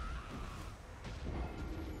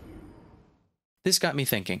 This got me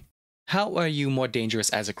thinking, how are you more dangerous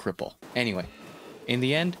as a cripple? Anyway, in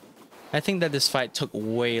the end, I think that this fight took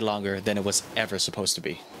way longer than it was ever supposed to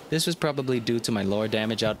be. This was probably due to my lower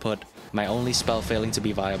damage output, my only spell failing to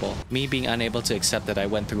be viable, me being unable to accept that I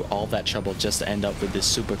went through all that trouble just to end up with this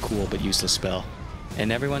super cool but useless spell.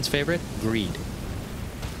 And everyone's favorite? Greed.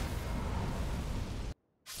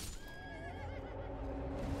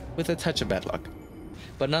 with a touch of bad luck.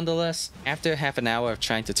 But nonetheless, after half an hour of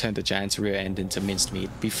trying to turn the giant's rear end into minced meat,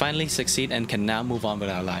 we finally succeed and can now move on with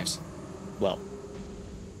our lives. Well,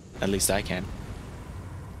 at least I can.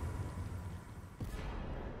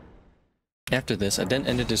 After this, I then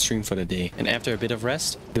ended the stream for the day, and after a bit of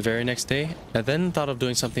rest, the very next day, I then thought of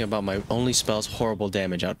doing something about my only spell's horrible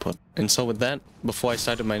damage output. And so with that, before I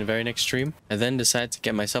started my very next stream, I then decided to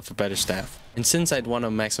get myself a better staff. And since I'd want to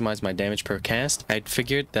maximize my damage per cast, I'd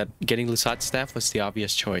figured that getting Lusat's staff was the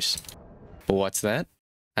obvious choice. But what's that?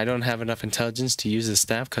 I don't have enough intelligence to use the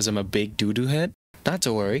staff because I'm a big doo-doo head? Not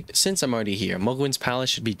to worry, since I'm already here, Mogwin's palace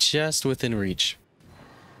should be just within reach.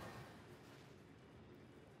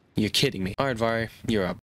 You're kidding me. Alright, Vari, you're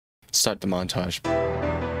up. Start the montage.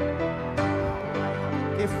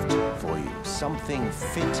 Gift for you. Something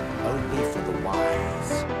fit only for the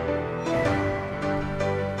wise.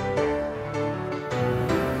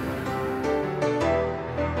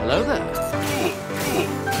 Hello there.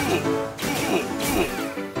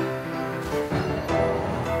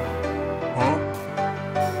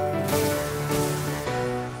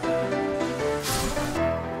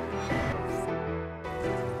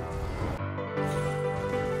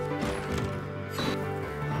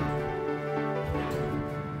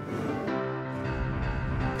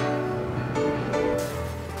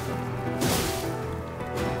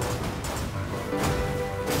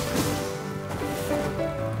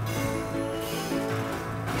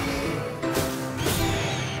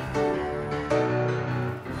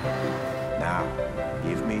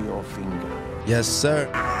 Yes, sir.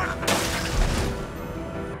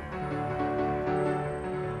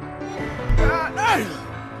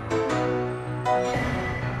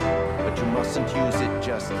 But you mustn't use it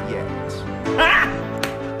just yet.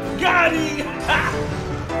 Got him!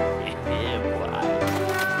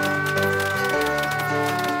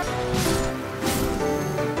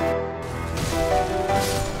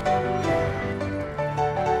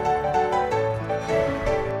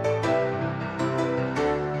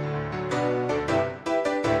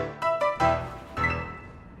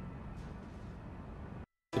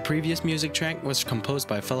 The previous music track was composed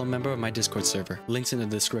by a fellow member of my Discord server. Links in the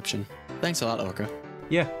description. Thanks a lot, Orca.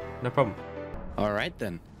 Yeah, no problem. Alright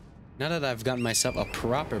then. Now that I've gotten myself a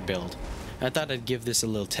proper build, I thought I'd give this a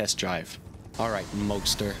little test drive. Alright,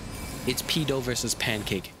 Mokester. It's Pedo versus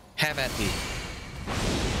Pancake. Have at me.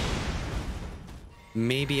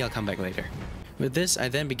 Maybe I'll come back later. With this, I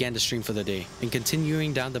then began the stream for the day, and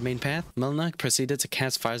continuing down the main path, Melna proceeded to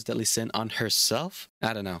cast Fire's Deadly Sin on herself?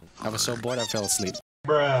 I don't know. I was so bored I fell asleep.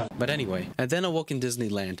 Bruh. But anyway, I then awoke in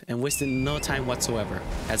Disneyland and wasted no time whatsoever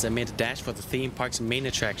as I made a dash for the theme park's main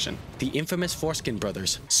attraction, the infamous Foreskin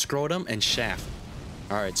Brothers, Scrotum and Shaft.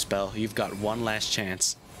 Alright, Spell, you've got one last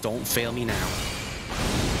chance. Don't fail me now.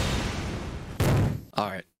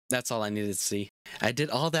 Alright, that's all I needed to see. I did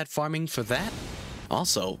all that farming for that?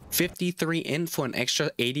 Also, 53 in for an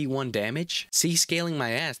extra 81 damage? See, scaling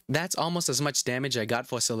my ass, that's almost as much damage I got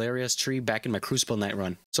for Celeria's tree back in my Crucible Night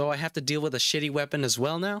run. So I have to deal with a shitty weapon as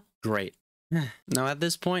well now? Great. Now at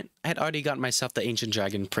this point, I had already got myself the Ancient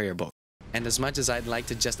Dragon prayer book. And as much as I'd like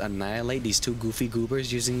to just annihilate these two goofy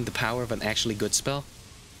goobers using the power of an actually good spell,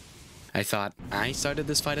 I thought, I started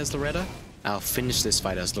this fight as Loretta, I'll finish this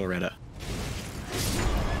fight as Loretta.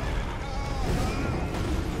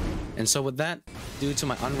 And so with that, due to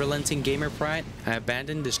my unrelenting gamer pride, I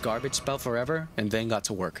abandoned this garbage spell forever and then got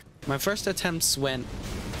to work. My first attempts went,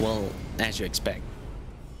 well, as you expect.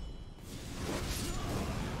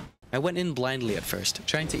 I went in blindly at first,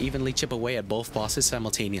 trying to evenly chip away at both bosses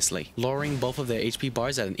simultaneously, lowering both of their HP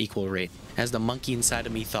bars at an equal rate, as the monkey inside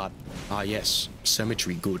of me thought, ah yes,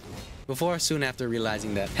 symmetry good. Before soon after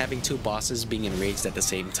realizing that having two bosses being enraged at the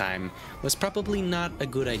same time was probably not a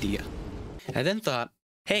good idea. I then thought,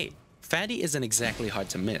 hey, Fatty isn't exactly hard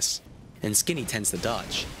to miss, and Skinny tends to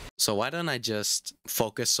dodge. So why don't I just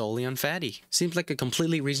focus solely on Fatty? Seems like a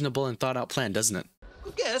completely reasonable and thought out plan, doesn't it?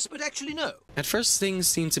 Good guess, but actually no. At first things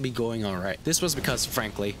seemed to be going alright. This was because,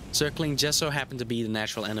 frankly, circling just so happened to be the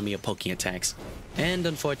natural enemy of poking attacks. And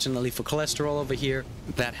unfortunately for Cholesterol over here,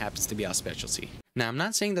 that happens to be our specialty. Now I'm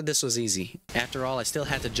not saying that this was easy. After all, I still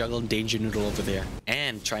had to juggle Danger Noodle over there,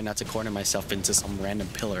 and try not to corner myself into some random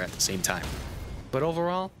pillar at the same time. But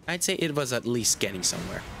overall, I'd say it was at least getting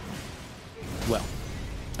somewhere. Well,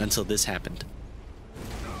 until this happened.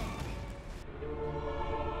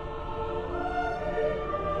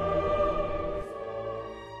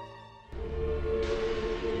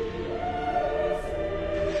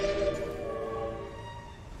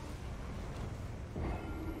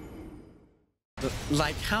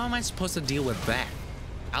 Like, how am I supposed to deal with that?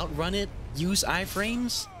 Outrun it? Use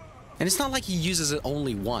iframes? And it's not like he uses it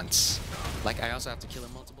only once. Like, I also have to kill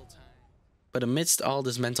him multiple times. But amidst all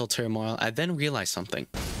this mental turmoil, I then realized something.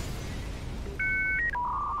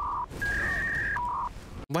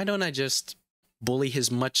 Why don't I just bully his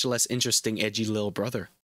much less interesting, edgy little brother?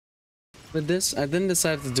 With this, I then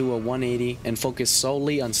decided to do a 180 and focus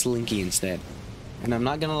solely on Slinky instead. And I'm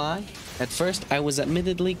not gonna lie, at first I was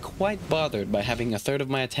admittedly quite bothered by having a third of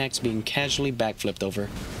my attacks being casually backflipped over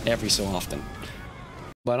every so often.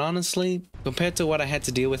 But honestly, compared to what I had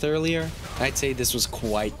to deal with earlier, I'd say this was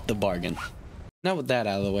quite the bargain. Now with that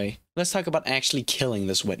out of the way, let's talk about actually killing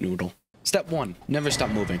this wet noodle. Step 1. Never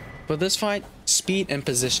stop moving. For this fight, speed and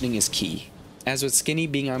positioning is key. As with Skinny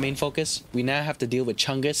being our main focus, we now have to deal with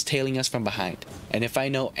Chungus tailing us from behind. And if I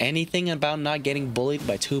know anything about not getting bullied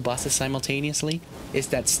by 2 bosses simultaneously, it's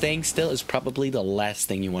that staying still is probably the last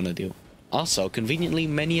thing you want to do. Also, conveniently,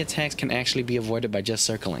 many attacks can actually be avoided by just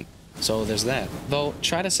circling. So there's that. Though,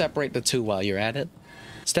 try to separate the two while you're at it.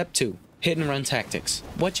 Step 2. Hit and run tactics.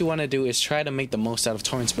 What you want to do is try to make the most out of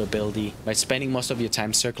Torrent's ability by spending most of your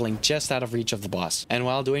time circling just out of reach of the boss. And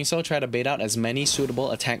while doing so, try to bait out as many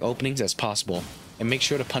suitable attack openings as possible, and make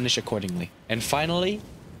sure to punish accordingly. And finally,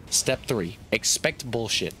 step 3. Expect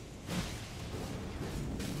bullshit.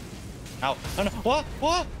 Ow. Oh no.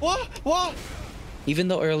 What? Even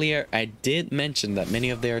though earlier I did mention that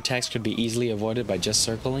many of their attacks could be easily avoided by just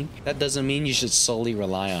circling, that doesn't mean you should solely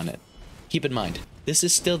rely on it. Keep in mind, this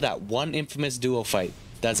is still that one infamous duo fight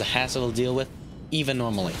that's a hassle to deal with, even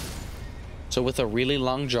normally. So with a really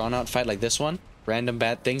long drawn out fight like this one, random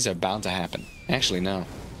bad things are bound to happen. Actually, no.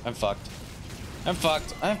 I'm fucked.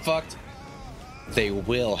 They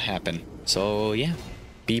will happen. So yeah,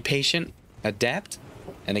 be patient, adapt,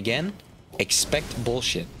 and again, expect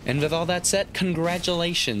bullshit. And with all that said,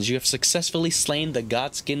 congratulations, you have successfully slain the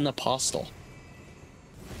Godskin Apostle.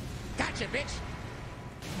 Gotcha, bitch!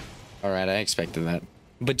 Alright, I expected that.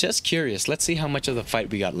 But just curious, let's see how much of the fight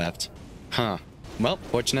we got left. Huh. Well,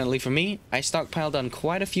 fortunately for me, I stockpiled on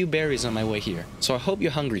quite a few berries on my way here. So I hope you're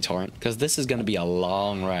hungry, Torrent, because this is gonna be a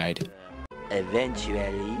long ride.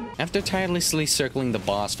 Eventually. After tirelessly circling the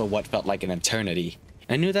boss for what felt like an eternity,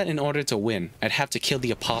 I knew that in order to win, I'd have to kill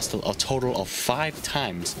the Apostle a total of 5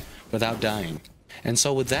 times without dying. And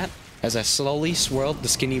so with that, as I slowly swirled the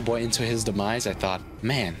skinny boy into his demise, I thought,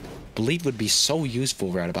 man, bleed would be so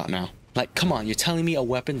useful right about now. Like, come on, you're telling me a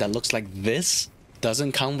weapon that looks like this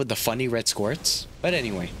doesn't come with the funny red squirts? But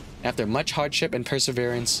anyway, after much hardship and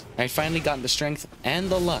perseverance, I finally got the strength and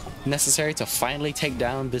the luck necessary to finally take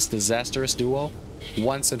down this disastrous duo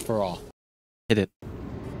once and for all. Hit it.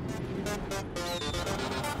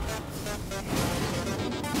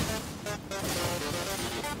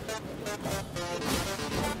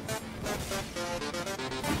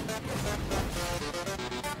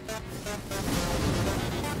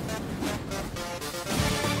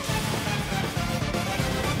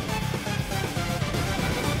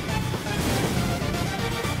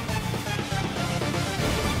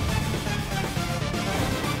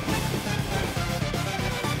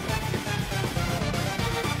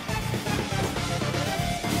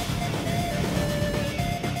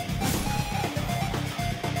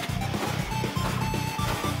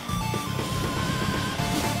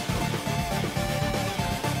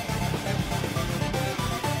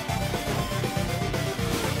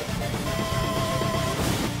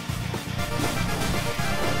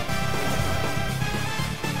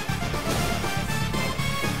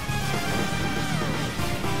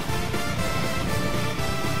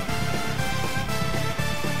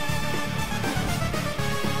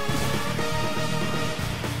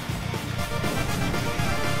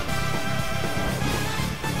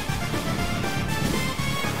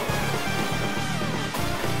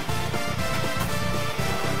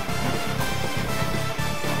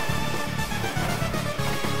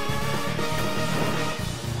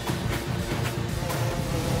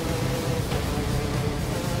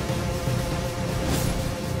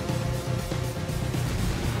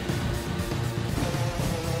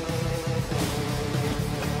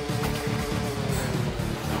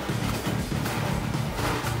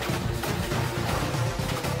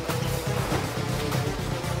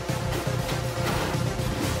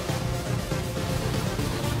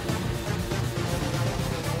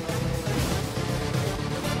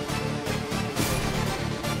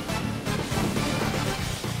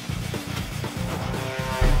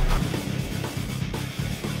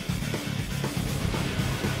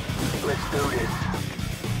 Let's do this.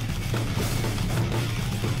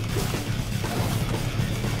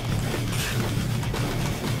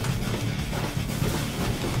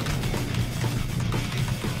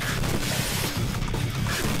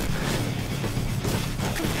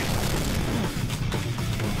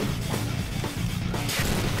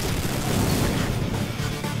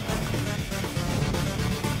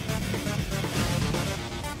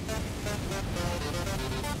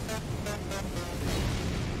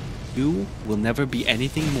 You will never be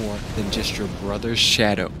anything more than just your brother's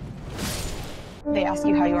shadow. They ask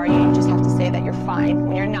you how you are, you just have to say that you're fine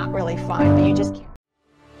when you're not really fine, but you just can't.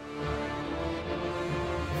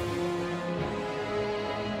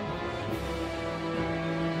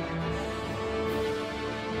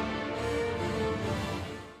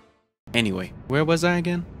 Anyway, where was I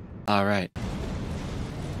again? Alright.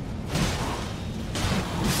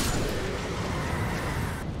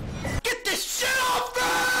 Get this shit off me!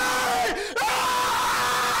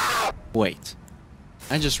 Ah! Wait.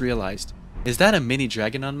 I just realized. Is that a mini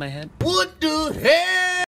dragon on my head? What the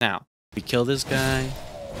hell? Now, we kill this guy.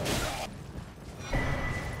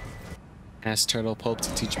 Ask Turtle Pope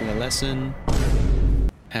to teach me a lesson.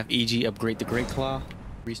 Have EG upgrade the Great Claw.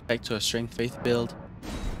 Respect to a Strength Faith build.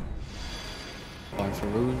 Farm for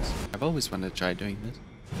runes. I've always wanted to try doing this.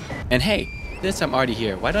 And hey, since I'm already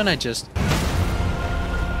here, why don't I just...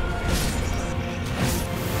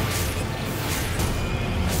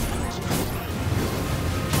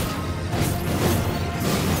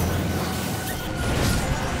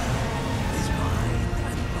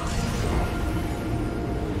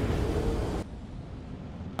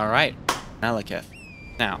 Alright, Malekith.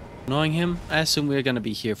 Now, knowing him, I assume we're gonna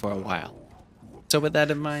be here for a while. So with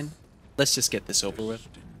that in mind, let's just get this over with.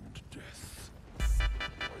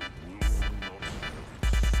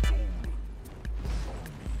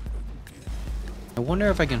 I wonder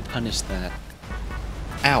if I can punish that.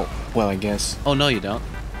 Ow! Well, I guess. Oh, no you don't.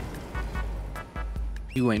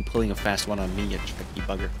 You ain't pulling a fast one on me, you tricky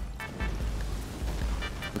bugger.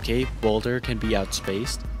 Okay, Boulder can be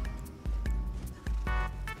outspaced.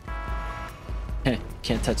 Heh,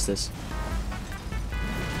 can't touch this.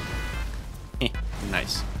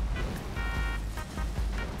 Nice.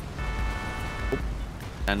 Oh,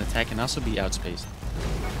 an attack can also be outspaced.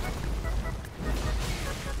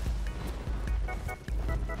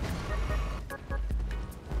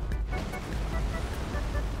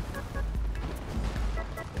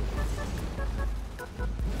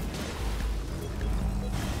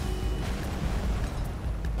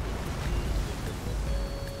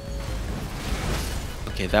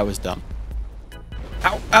 Okay, that was dumb.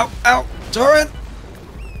 Ow, ow, ow! Torrent!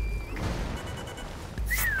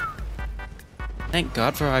 Thank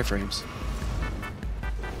God for iframes.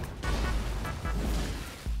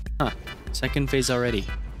 Huh. Second phase already.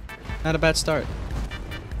 Not a bad start.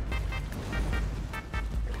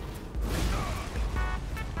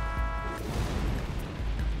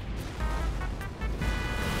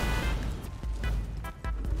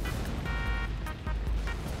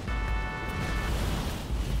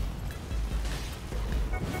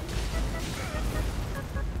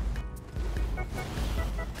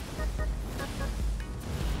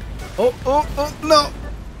 Oh, oh, oh, no!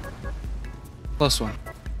 Close one.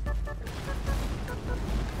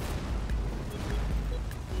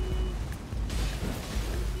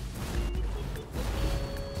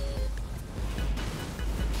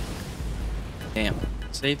 Damn.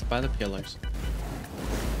 Saved by the pillars.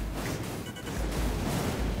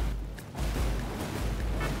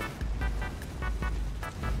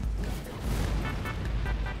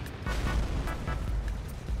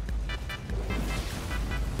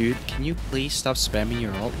 Dude, can you please stop spamming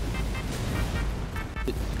your ult?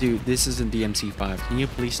 Dude, this isn't DMC5. Can you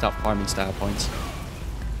please stop farming style points?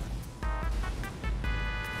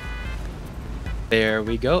 There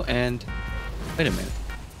we go, and... Wait a minute.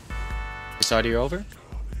 Is audio over?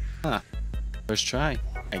 Huh. First try,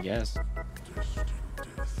 I guess.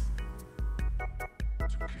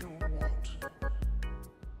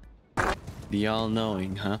 The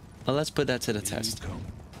all-knowing, huh? Well, let's put that to the test.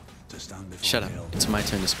 Shut up. It's my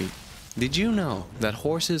turn to speak. Did you know that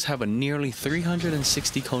horses have a nearly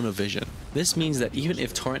 360 cone of vision? This means that even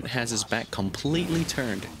if Torrent has his back completely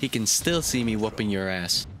turned, he can still see me whooping your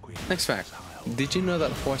ass. Next fact. Did you know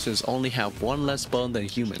that horses only have one less bone than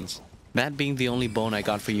humans? That being the only bone I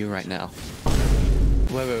got for you right now.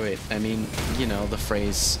 Wait. I mean, you know, the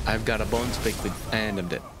phrase, I've got a bone to pick with, and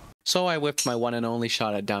end it. So I whipped my one and only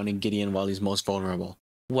shot at downing Gideon while he's most vulnerable.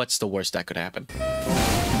 What's the worst that could happen?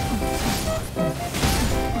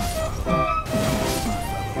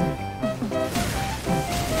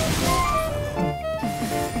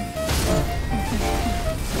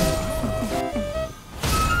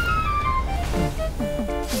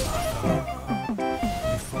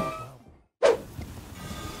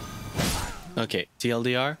 Okay,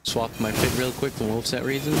 TLDR, swapped my fit real quick for moveset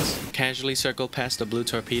reasons, casually circled past the blue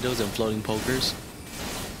torpedoes and floating pokers,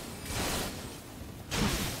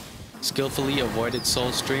 skillfully avoided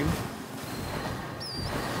Soul Stream,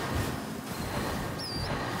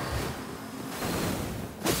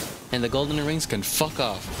 and the golden rings can fuck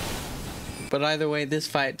off. But either way, this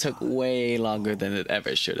fight took way longer than it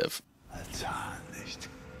ever should have.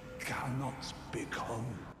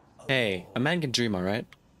 Hey, a man can dream, alright?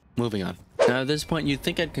 Moving on. Now at this point, you'd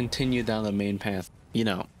think I'd continue down the main path. You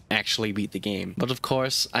know, actually beat the game. But of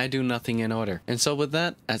course, I do nothing in order. And so with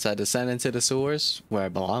that, as I descend into the sewers, where I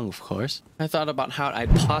belong of course, I thought about how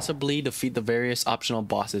I'd possibly defeat the various optional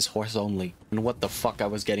bosses horse only, and what the fuck I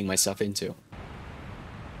was getting myself into.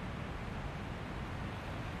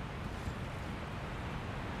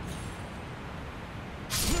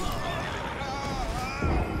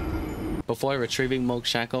 Before retrieving Moog's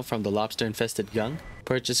shackle from the lobster-infested Gung,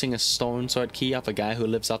 purchasing a stone sword key off a guy who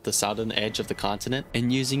lives off the southern edge of the continent,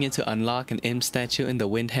 and using it to unlock an imp statue in the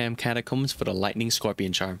Windham catacombs for the lightning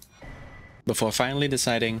scorpion charm. Before finally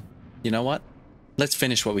deciding, you know what? Let's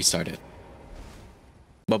finish what we started.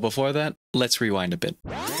 But before that, let's rewind a bit.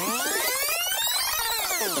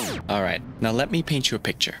 Alright, now let me paint you a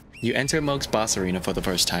picture. You enter Moog's boss arena for the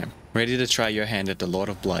first time, ready to try your hand at the Lord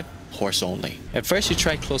of Blood, horse only. At first you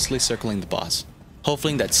try closely circling the boss,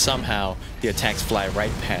 hoping that somehow the attacks fly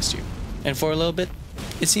right past you. And for a little bit,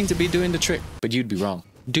 it seemed to be doing the trick, but you'd be wrong.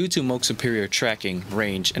 Due to Moog's superior tracking,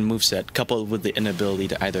 range, and moveset, coupled with the inability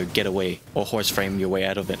to either get away or horse frame your way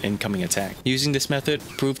out of an incoming attack, using this method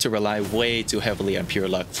proved to rely way too heavily on pure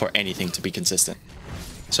luck for anything to be consistent.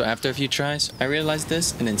 So after a few tries, I realized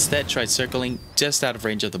this and instead tried circling just out of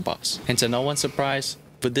range of the boss. And to no one's surprise,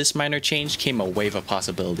 with this minor change came a wave of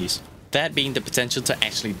possibilities. That being the potential to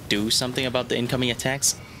actually do something about the incoming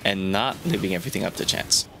attacks and not leaving everything up to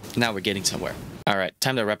chance. Now we're getting somewhere. Alright,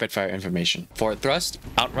 time to rapid fire information. Forward thrust,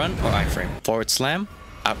 outrun or iframe. Forward slam,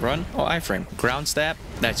 outrun or iframe. Ground stab,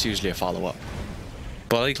 that's usually a follow-up.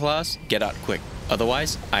 Bloody claws, get out quick.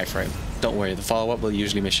 Otherwise, iframe. Don't worry, the follow-up will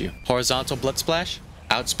usually miss you. Horizontal blood splash,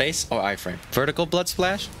 outspace or iframe. Vertical blood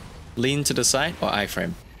splash, lean to the side or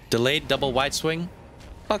iframe. Delayed double wide swing,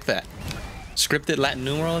 fuck that. Scripted Latin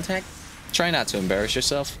numeral attack, try not to embarrass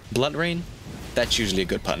yourself. Blood rain, that's usually a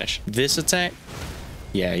good punish. This attack,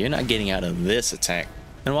 yeah, you're not getting out of this attack.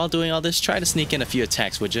 And while doing all this, try to sneak in a few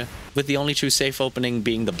attacks, would ya? With the only true safe opening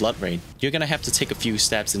being the blood rain, you're gonna have to take a few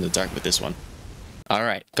stabs in the dark with this one.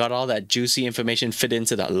 Alright, got all that juicy information fit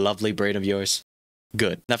into that lovely brain of yours?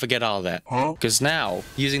 Good. Now forget all that. Because now,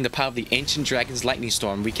 using the power of the Ancient Dragon's Lightning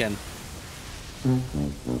Storm, we can...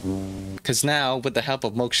 Because now, with the help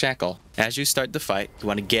of Moog's shackle, as you start the fight, you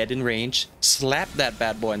want to get in range, slap that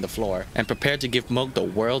bad boy on the floor, and prepare to give Moog the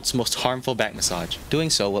world's most harmful back massage. Doing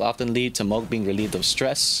so will often lead to Moog being relieved of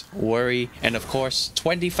stress, worry, and of course,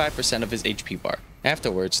 25% of his HP bar.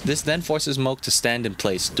 Afterwards, this then forces Moog to stand in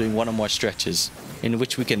place, doing one or more stretches, in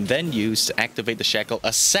which we can then use to activate the shackle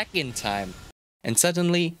a second time. And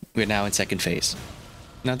suddenly, we're now in second phase.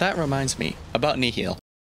 Now that reminds me about Nihil.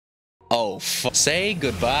 Oh, say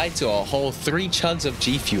goodbye to a whole 3 chugs of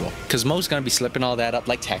G Fuel, cause Moog's gonna be slipping all that up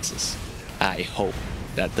like taxes. I hope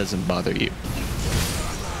that doesn't bother you.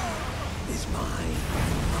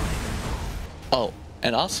 Oh,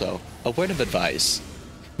 and also, a word of advice.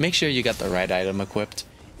 Make sure you got the right item equipped.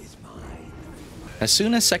 As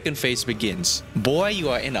soon as second phase begins, boy, you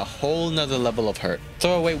are in a whole nother level of hurt.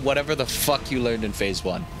 Throw away whatever the fuck you learned in phase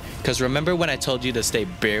 1. Cause remember when I told you to stay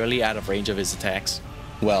barely out of range of his attacks?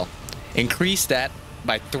 Well, increase that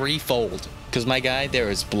by 3-fold. Cause my guy,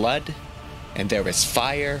 there is blood, and there is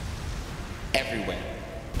fire, everywhere.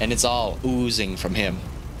 And it's all oozing from him.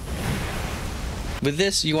 With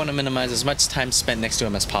this, you want to minimize as much time spent next to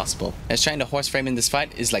him as possible, as trying to horse frame in this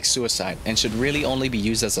fight is like suicide, and should really only be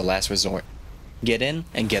used as a last resort. Get in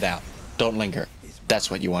and get out. Don't linger. That's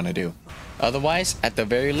what you want to do. Otherwise, at the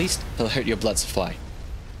very least, he'll hurt your blood supply.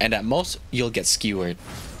 And at most, you'll get skewered.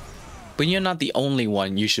 But you're not the only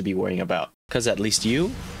one you should be worrying about, cause at least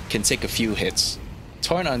you can take a few hits.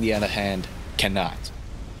 Torrent, on the other hand, cannot.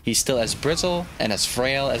 He's still as brittle and as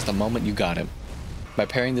frail as the moment you got him. By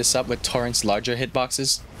pairing this up with Torrent's larger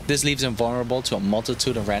hitboxes, this leaves him vulnerable to a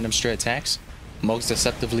multitude of random stray attacks, Moog's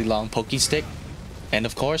deceptively long pokey stick, and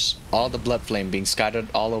of course, all the blood flame being scattered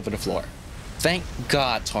all over the floor. Thank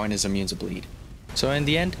God Torrent is immune to bleed. So in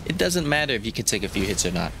the end, it doesn't matter if you can take a few hits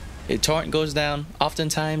or not. If Torrent goes down,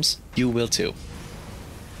 oftentimes, you will too.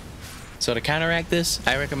 So to counteract this,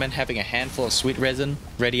 I recommend having a handful of sweet resin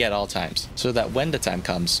ready at all times, so that when the time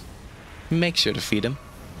comes, make sure to feed him.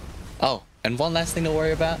 Oh, and one last thing to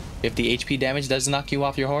worry about, if the HP damage does knock you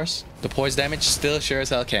off your horse, the poise damage still sure as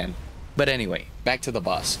hell can. But anyway, back to the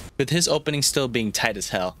boss. With his opening still being tight as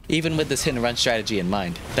hell, even with this hit and run strategy in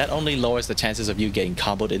mind, that only lowers the chances of you getting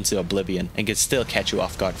comboed into oblivion and can still catch you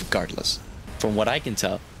off guard regardless. From what I can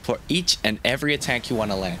tell, For each and every attack you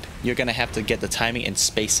want to land, you're gonna have to get the timing and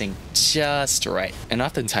spacing just right. And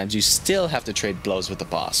oftentimes you still have to trade blows with the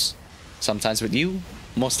boss. Sometimes with you,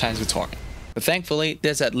 most times with Torrent. But thankfully,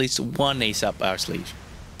 there's at least one ace up our sleeve.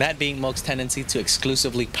 That being Mohg's tendency to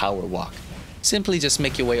exclusively power walk. Simply just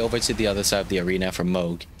make your way over to the other side of the arena for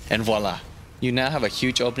Mohg, and voila! You now have a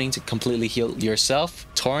huge opening to completely heal yourself,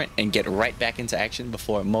 Torrent, and get right back into action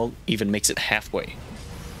before Mohg even makes it halfway.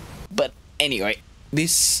 But anyway,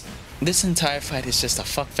 this entire fight is just a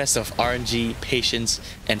fuckfest of RNG, patience,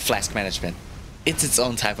 and flask management. It's its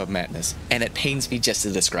own type of madness, and it pains me just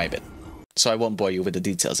to describe it. So I won't bore you with the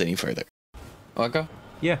details any further. Orko?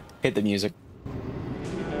 Yeah. Hit the music.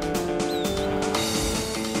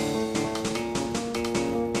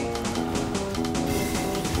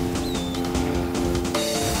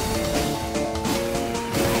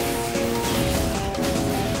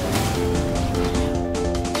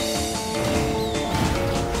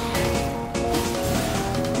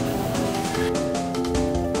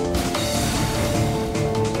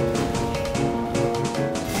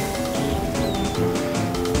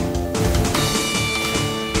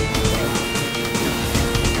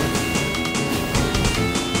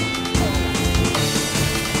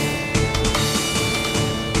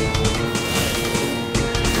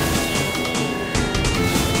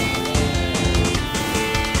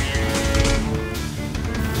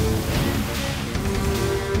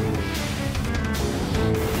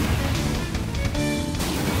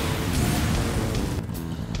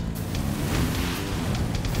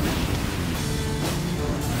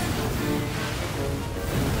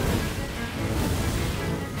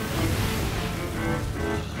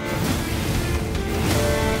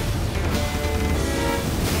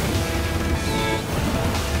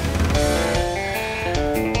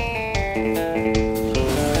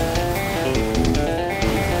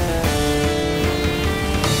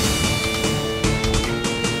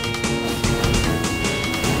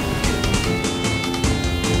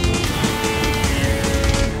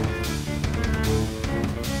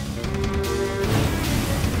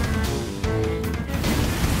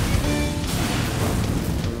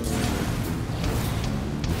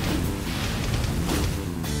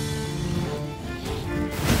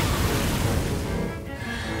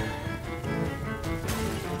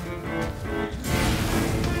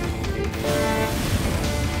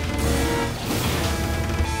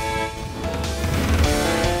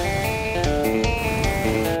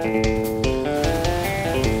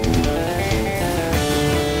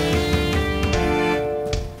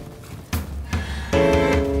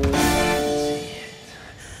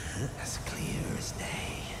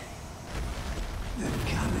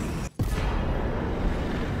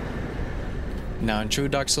 Now in true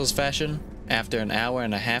Dark Souls fashion, after an hour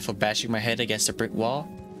and a half of bashing my head against a brick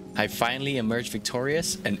wall, I finally emerged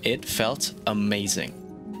victorious and it felt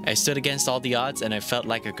amazing. I stood against all the odds and I felt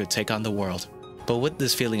like I could take on the world. But with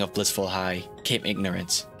this feeling of blissful high came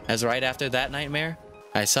ignorance, as right after that nightmare,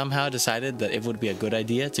 I somehow decided that it would be a good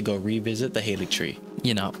idea to go revisit the Haley Tree.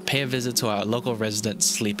 You know, pay a visit to our local resident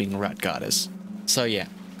sleeping rut goddess. So yeah,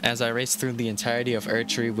 as I raced through the entirety of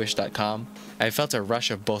EarthTreeWish.com, I felt a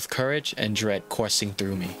rush of both courage and dread coursing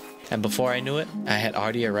through me. And before I knew it, I had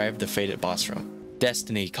already arrived at the fated boss room.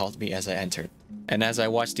 Destiny called me as I entered, and as I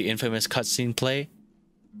watched the infamous cutscene play,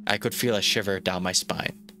 I could feel a shiver down my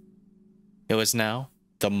spine. It was now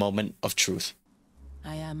the moment of truth.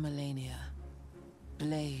 I am Melania,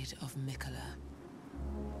 Blade of Mikola.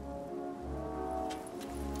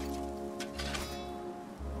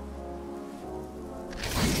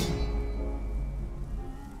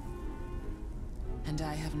 And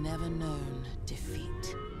I have never known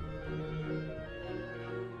defeat.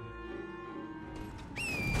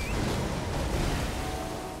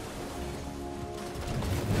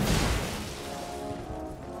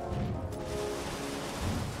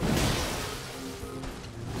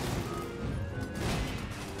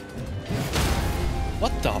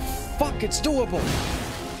 What the fuck? It's doable!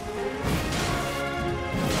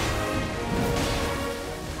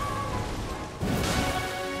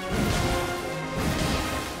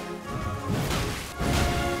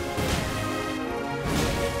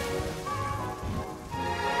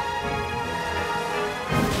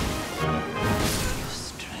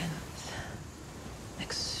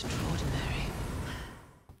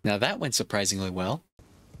 Now that went surprisingly well.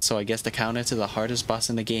 So I guess the counter to the hardest boss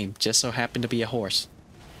in the game just so happened to be a horse.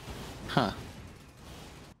 Huh.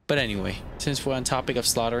 But anyway, since we're on topic of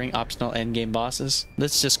slaughtering optional endgame bosses,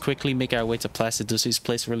 let's just quickly make our way to Placiduce's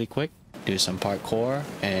place really quick, do some parkour,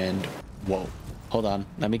 and whoa. Hold on,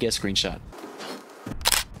 let me get a screenshot.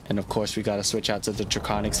 And of course we gotta switch out to the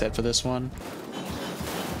Draconic set for this one.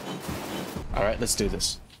 Alright, let's do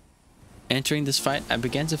this. Entering this fight, I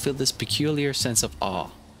began to feel this peculiar sense of awe.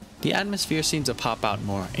 The atmosphere seemed to pop out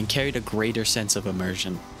more and carried a greater sense of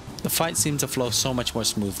immersion. The fight seemed to flow so much more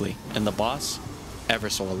smoothly, and the boss, ever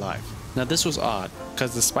so alive. Now this was odd,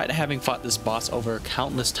 because despite having fought this boss over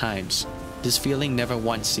countless times, this feeling never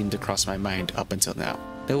once seemed to cross my mind up until now.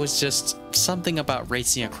 There was just something about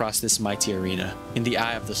racing across this mighty arena, in the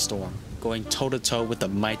eye of the storm, going toe-to-toe with the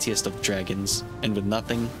mightiest of dragons, and with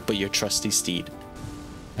nothing but your trusty steed.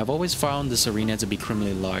 I've always found this arena to be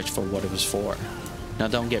criminally large for what it was for. Now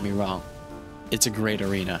don't get me wrong, it's a great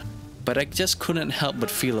arena, but I just couldn't help but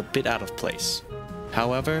feel a bit out of place.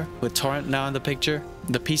 However, with Torrent now in the picture,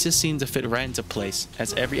 the pieces seemed to fit right into place,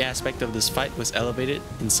 as every aspect of this fight was elevated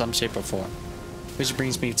in some shape or form. Which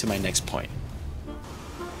brings me to my next point.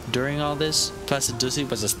 During all this, Placiducci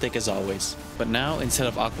was as thick as always, but now instead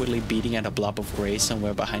of awkwardly beating at a blob of grey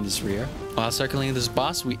somewhere behind his rear, while circling this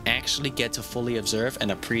boss we actually get to fully observe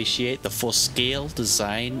and appreciate the full scale,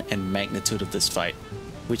 design, and magnitude of this fight,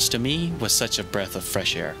 which to me was such a breath of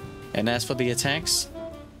fresh air. And as for the attacks,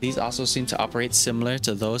 these also seem to operate similar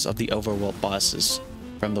to those of the overworld bosses,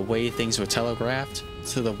 from the way things were telegraphed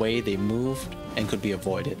to the way they moved and could be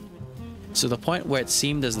avoided. To the point where it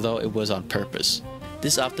seemed as though it was on purpose.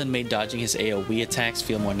 This often made dodging his AoE attacks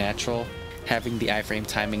feel more natural, having the iframe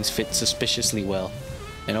timings fit suspiciously well,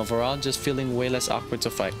 and overall just feeling way less awkward to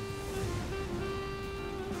fight.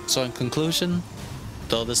 So in conclusion,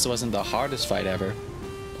 though this wasn't the hardest fight ever,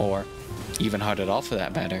 or even hard at all for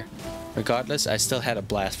that matter, regardless I still had a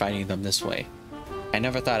blast fighting them this way. I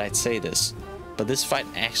never thought I'd say this, but this fight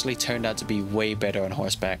actually turned out to be way better on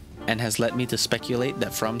horseback, and has led me to speculate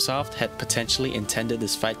that FromSoft had potentially intended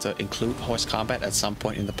this fight to include horse combat at some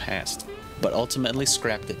point in the past, but ultimately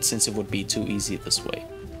scrapped it since it would be too easy this way.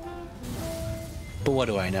 But what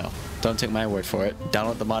do I know? Don't take my word for it,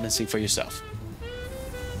 download the mod and see for yourself.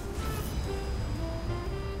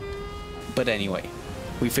 But anyway,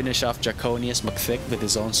 we finish off Draconius McThick with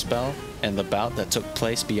his own spell, and the bout that took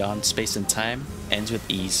place beyond space and time ends with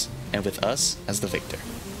ease, and with us as the victor.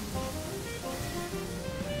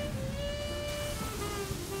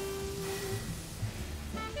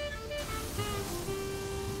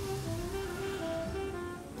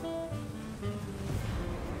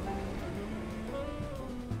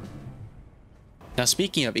 Now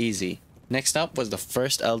speaking of easy, next up was the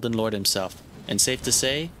first Elden Lord himself, and safe to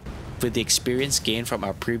say, with the experience gained from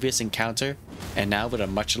our previous encounter, and now with a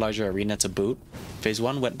much larger arena to boot, Phase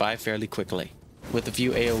 1 went by fairly quickly, with a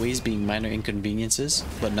few AoEs being minor inconveniences,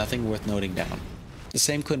 but nothing worth noting down. The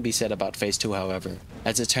same couldn't be said about Phase 2 however,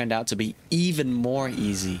 as it turned out to be even more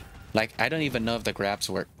easy. Like, I don't even know if the grabs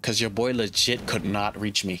work, cause your boy legit could not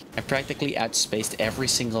reach me. I practically outspaced every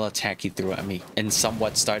single attack he threw at me, and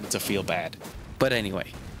somewhat started to feel bad. But anyway,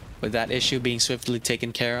 with that issue being swiftly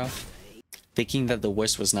taken care of, thinking that the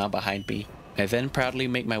worst was now behind me, I then proudly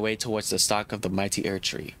make my way towards the stalk of the mighty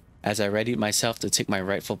Erdtree, as I readied myself to take my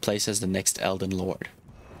rightful place as the next Elden Lord.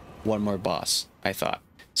 One more boss, I thought.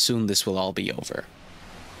 Soon this will all be over.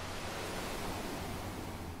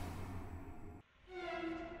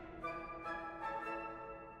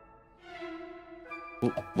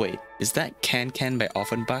 Wait, is that Can Can by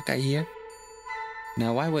Offenbach I hear?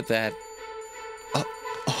 Now why would that...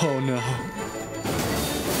 Oh no.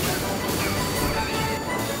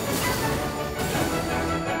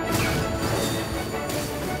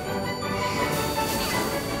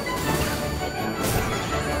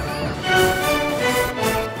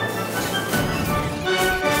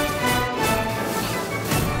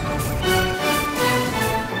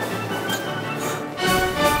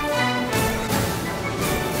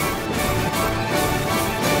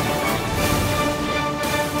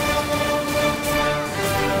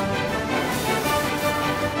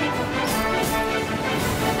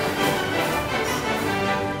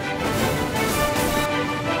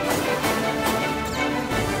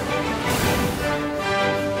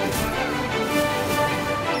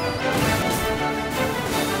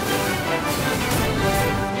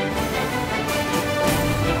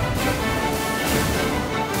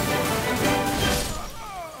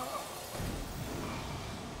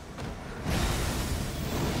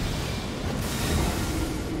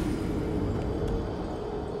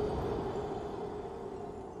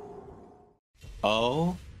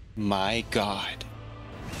 Oh my god.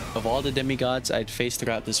 Of all the demigods I'd faced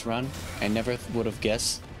throughout this run, I never would have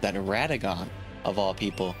guessed that Radagon, of all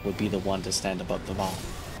people, would be the one to stand above them all,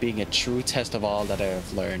 being a true test of all that I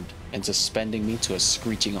have learned, and suspending me to a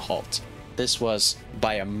screeching halt. This was,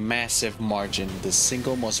 by a massive margin, the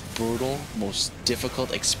single most brutal, most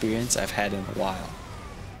difficult experience I've had in a while.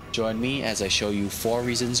 Join me as I show you 4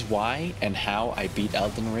 reasons why and how I beat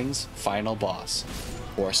Elden Ring's final boss.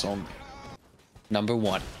 Force only. Number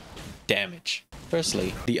 1. Damage.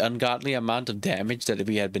 Firstly, the ungodly amount of damage that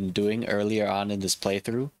we had been doing earlier on in this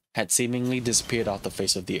playthrough had seemingly disappeared off the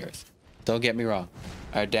face of the earth. Don't get me wrong,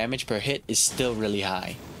 our damage per hit is still really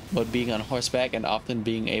high, but being on horseback and often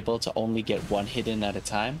being able to only get 1 hit in at a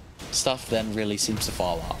time, stuff then really seems to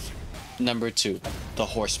fall off. Number 2. The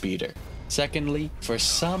horse beater. Secondly, for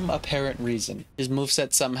some apparent reason, his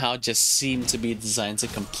moveset somehow just seemed to be designed to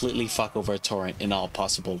completely fuck over Torrent in all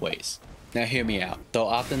possible ways. Now hear me out. Though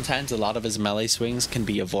oftentimes a lot of his melee swings can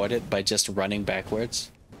be avoided by just running backwards,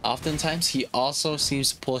 oftentimes he also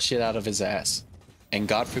seems to pull shit out of his ass. And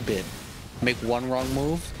God forbid, make one wrong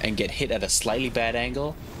move and get hit at a slightly bad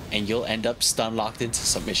angle and you'll end up stun locked into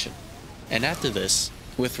submission. And after this,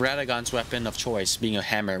 with Radagon's weapon of choice being a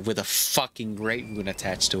hammer with a fucking great rune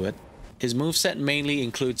attached to it, his moveset mainly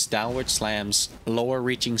includes downward slams, lower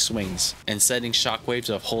reaching swings, and sending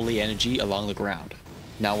shockwaves of holy energy along the ground.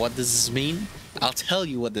 Now what does this mean? I'll tell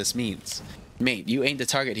you what this means. Mate, you ain't the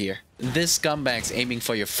target here. This scumbag's aiming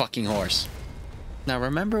for your fucking horse. Now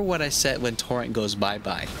remember what I said when Torrent goes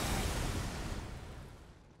bye-bye.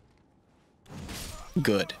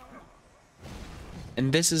 Good.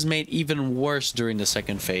 And this is made even worse during the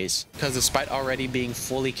second phase, because despite already being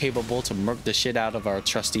fully capable to murk the shit out of our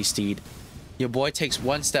trusty steed, your boy takes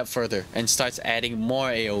one step further and starts adding more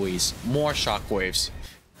AoEs, more shockwaves,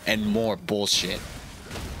 and more bullshit.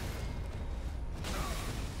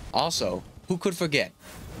 Also, who could forget?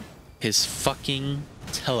 His fucking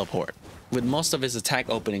teleport, with most of his attack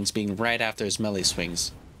openings being right after his melee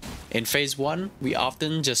swings. In phase 1, we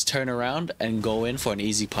often just turn around and go in for an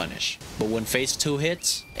easy punish. But when phase 2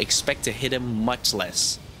 hits, expect to hit him much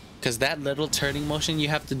less. Cause that little turning motion you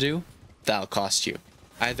have to do, that'll cost you.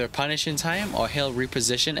 Either punish in time or he'll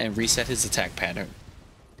reposition and reset his attack pattern.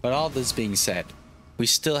 But all this being said, we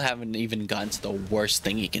still haven't even gotten to the worst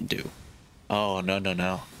thing he can do. Oh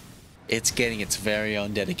no. It's getting its very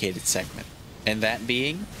own dedicated segment. And that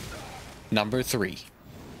being number 3.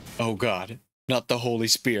 Oh god, not the Holy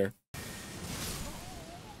Spear.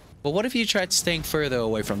 But what if you tried staying further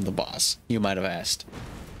away from the boss, you might have asked.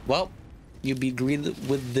 Well, you'd be greeted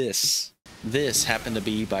with this. This happened to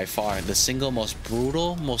be by far the single most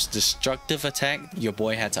brutal, most destructive attack your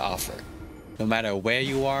boy had to offer. No matter where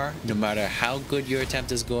you are, no matter how good your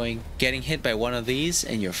attempt is going, getting hit by one of these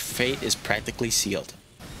and your fate is practically sealed.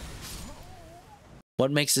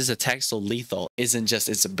 What makes this attack so lethal isn't just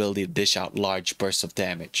its ability to dish out large bursts of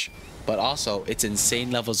damage, but also its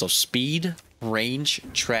insane levels of speed, range,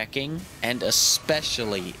 tracking, and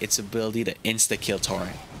especially its ability to insta-kill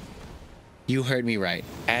Torrent. You heard me right,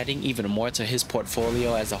 adding even more to his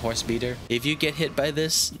portfolio as a horse beater. If you get hit by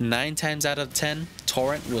this, 9 times out of 10,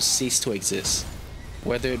 Torrent will cease to exist.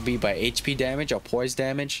 Whether it be by HP damage or poise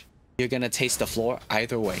damage, you're gonna taste the floor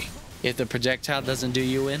either way. If the projectile doesn't do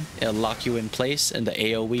you in, it'll lock you in place and the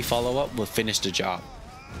AoE follow-up will finish the job.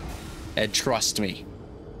 And trust me,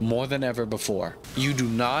 more than ever before, you do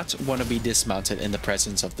not want to be dismounted in the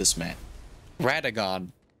presence of this man. Radagon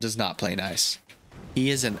does not play nice. He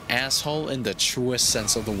is an asshole in the truest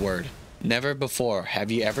sense of the word. Never before have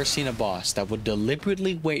you ever seen a boss that would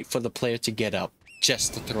deliberately wait for the player to get up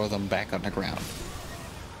just to throw them back on the ground.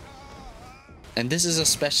 And this is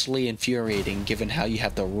especially infuriating given how you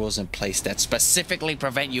have the rules in place that specifically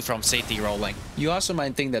prevent you from safety rolling. You also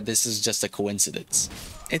might think that this is just a coincidence.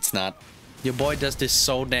 It's not. Your boy does this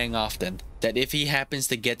so dang often that if he happens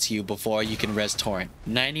to get to you before you can res Torrent,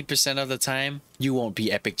 90% of the time, you won't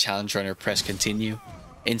be epic challenge runner press continue.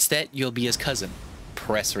 Instead, you'll be his cousin,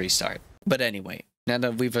 press restart. But anyway, now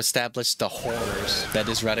that we've established the horrors that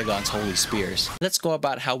is Radagon's Holy Spears, let's go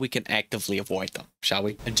about how we can actively avoid them, shall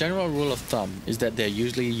we? A general rule of thumb is that they're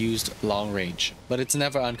usually used long range, but it's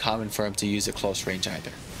never uncommon for him to use it close range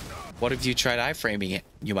either. What if you tried iframing it,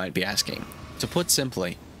 you might be asking? To put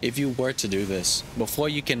simply, if you were to do this, before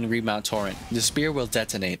you can remount Torrent, the spear will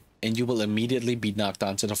detonate and you will immediately be knocked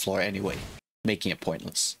onto the floor anyway, making it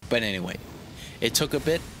pointless. But anyway, it took a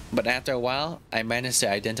bit, but after a while, I managed to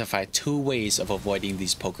identify 2 ways of avoiding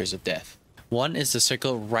these pokers of death. One is to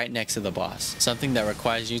circle right next to the boss, something that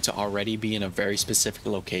requires you to already be in a very specific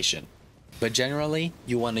location. But generally,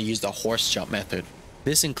 you want to use the horse jump method.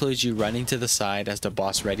 This includes you running to the side as the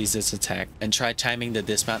boss readies its attack and try timing the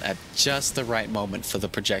dismount at just the right moment for the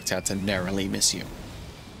projectile to narrowly miss you.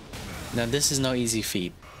 Now this is no easy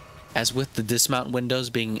feat, as with the dismount windows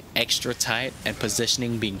being extra tight and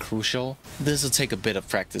positioning being crucial, this will take a bit of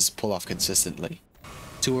practice to pull off consistently.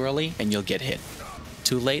 Too early and you'll get hit.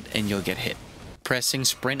 Too late and you'll get hit. Pressing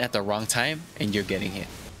sprint at the wrong time and you're getting hit.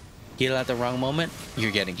 Heal at the wrong moment, you're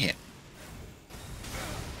getting hit.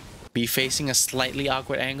 Be facing a slightly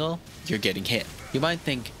awkward angle, you're getting hit. You might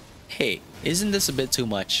think, hey, isn't this a bit too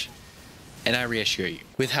much? And I reassure you,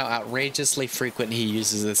 with how outrageously frequent he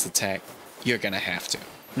uses this attack, you're gonna have to.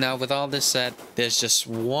 Now with all this said, there's just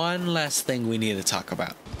one last thing we need to talk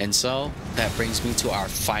about. And so, that brings me to our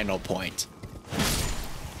final point.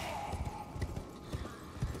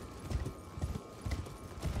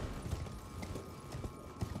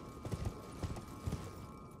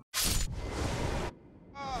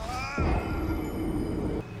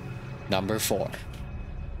 Number 4.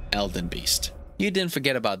 Elden Beast. You didn't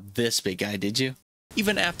forget about this big guy, did you?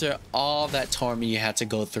 Even after all that torment you had to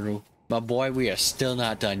go through, my boy, we are still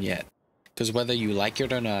not done yet. Because whether you like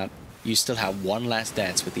it or not, you still have one last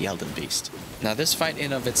dance with the Elden Beast. Now this fight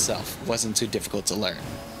in of itself wasn't too difficult to learn.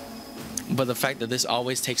 But the fact that this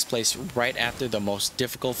always takes place right after the most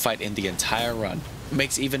difficult fight in the entire run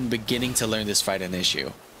makes even beginning to learn this fight an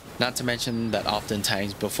issue. Not to mention that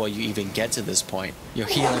oftentimes before you even get to this point, your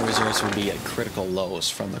healing reserves will be at critical lows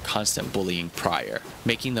from the constant bullying prior,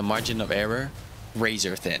 making the margin of error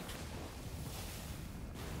razor thin.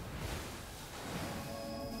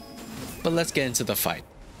 But let's get into the fight.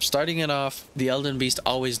 Starting it off, the Elden Beast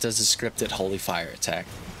always does a scripted Holy Fire attack.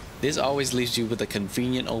 This always leaves you with a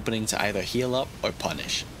convenient opening to either heal up or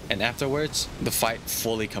punish, and afterwards, the fight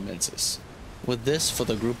fully commences. With this, for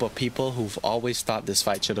the group of people who've always thought this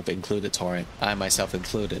fight should have included Torrent, I myself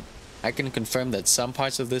included, I can confirm that some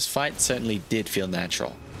parts of this fight certainly did feel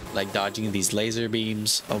natural, like dodging these laser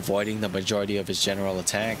beams, avoiding the majority of his general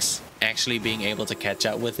attacks, actually being able to catch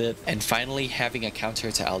up with it, and finally having a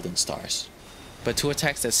counter to Elden Stars. But two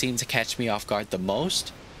attacks that seemed to catch me off guard the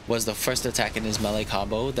most was the first attack in his melee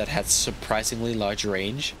combo that had surprisingly large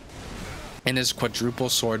range, and his quadruple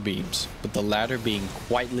sword beams, with the latter being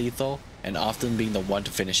quite lethal and often being the one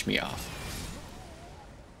to finish me off.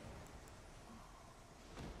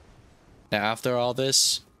 Now after all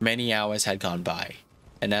this, many hours had gone by,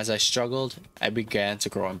 and as I struggled, I began to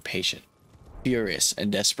grow impatient, furious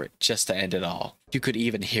and desperate just to end it all. You could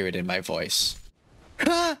even hear it in my voice.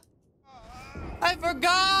 I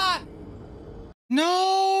forgot!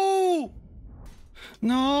 No!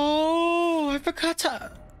 No! I forgot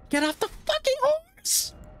to get off the fucking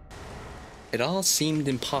horse! It all seemed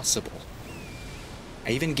impossible.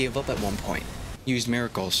 I even gave up at one point. Used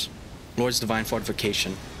miracles, Lord's Divine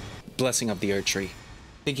Fortification, Blessing of the Earth Tree,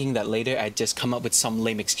 thinking that later I'd just come up with some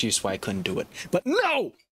lame excuse why I couldn't do it. But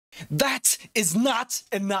no! That is not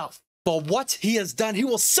enough! For what he has done, he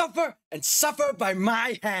will suffer, and suffer by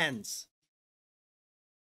my hands!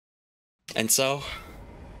 And so,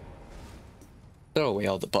 throw away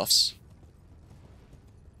all the buffs.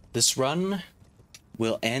 This run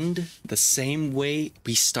will end the same way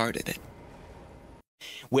we started it.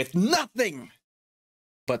 With nothing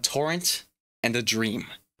but Torrent and a dream.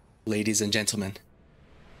 Ladies and gentlemen,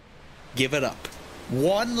 give it up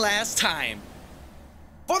one last time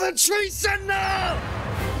for the tree-sentinel!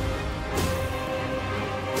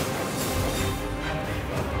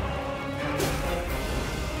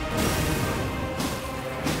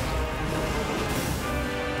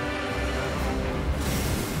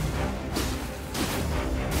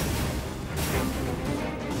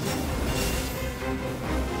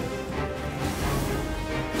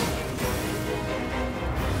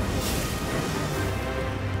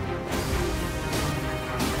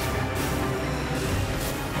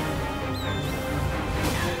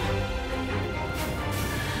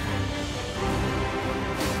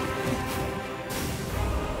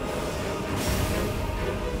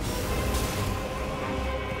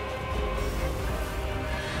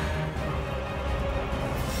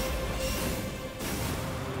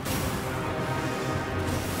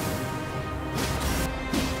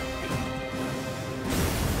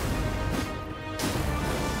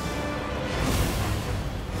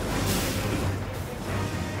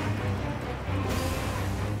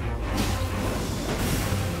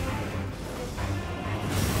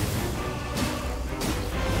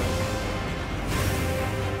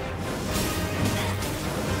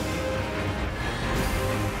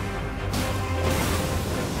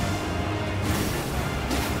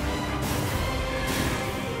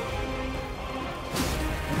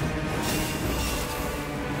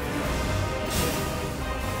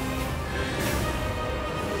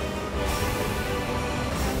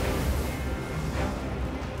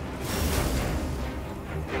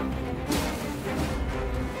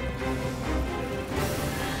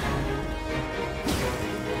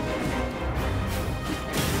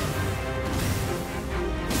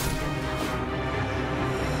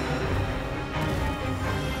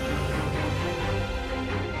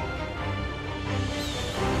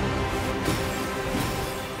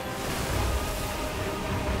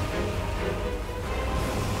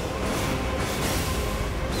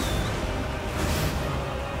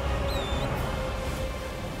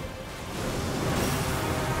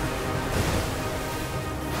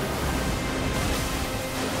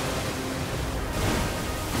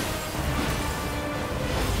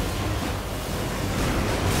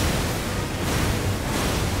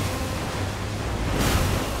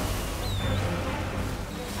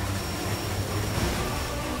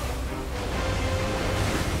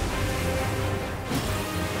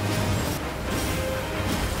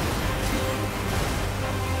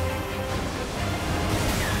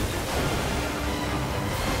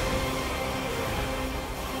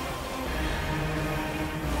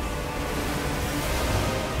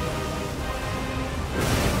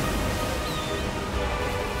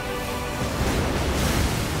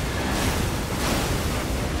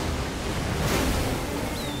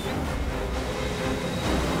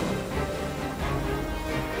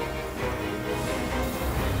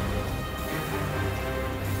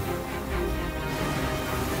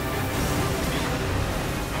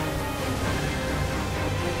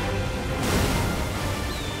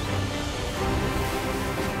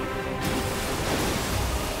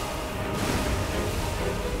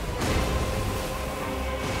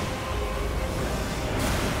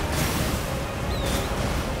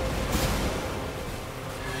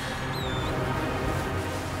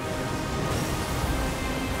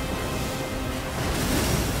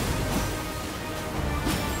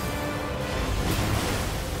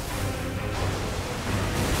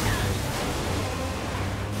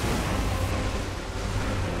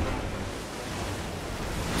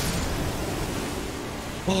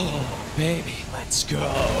 Oh, baby, let's go.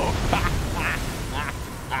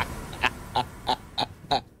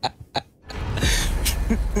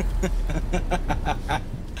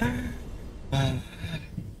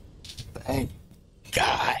 Thank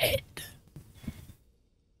God.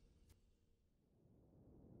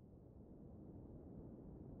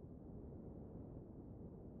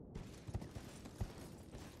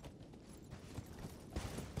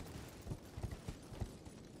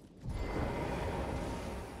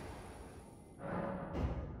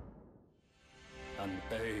 An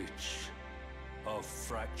age of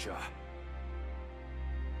fracture.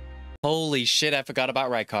 Holy shit, I forgot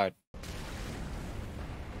about right card.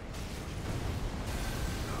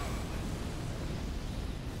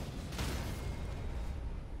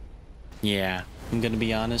 Yeah, I'm gonna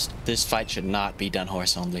be honest, this fight should not be done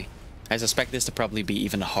horse only. I suspect this to probably be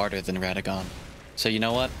even harder than Radagon. So you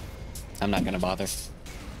know what? I'm not gonna bother.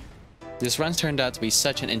 This run turned out to be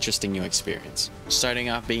such an interesting new experience,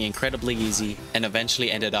 starting off being incredibly easy and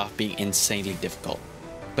eventually ended off being insanely difficult.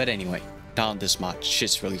 But anyway, not this much,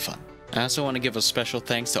 shit's really fun. I also want to give a special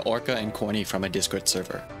thanks to Orca and Corny from my Discord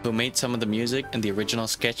server, who made some of the music and the original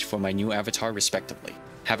sketch for my new avatar respectively.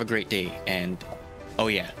 Have a great day, and oh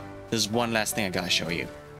yeah, there's one last thing I gotta show you.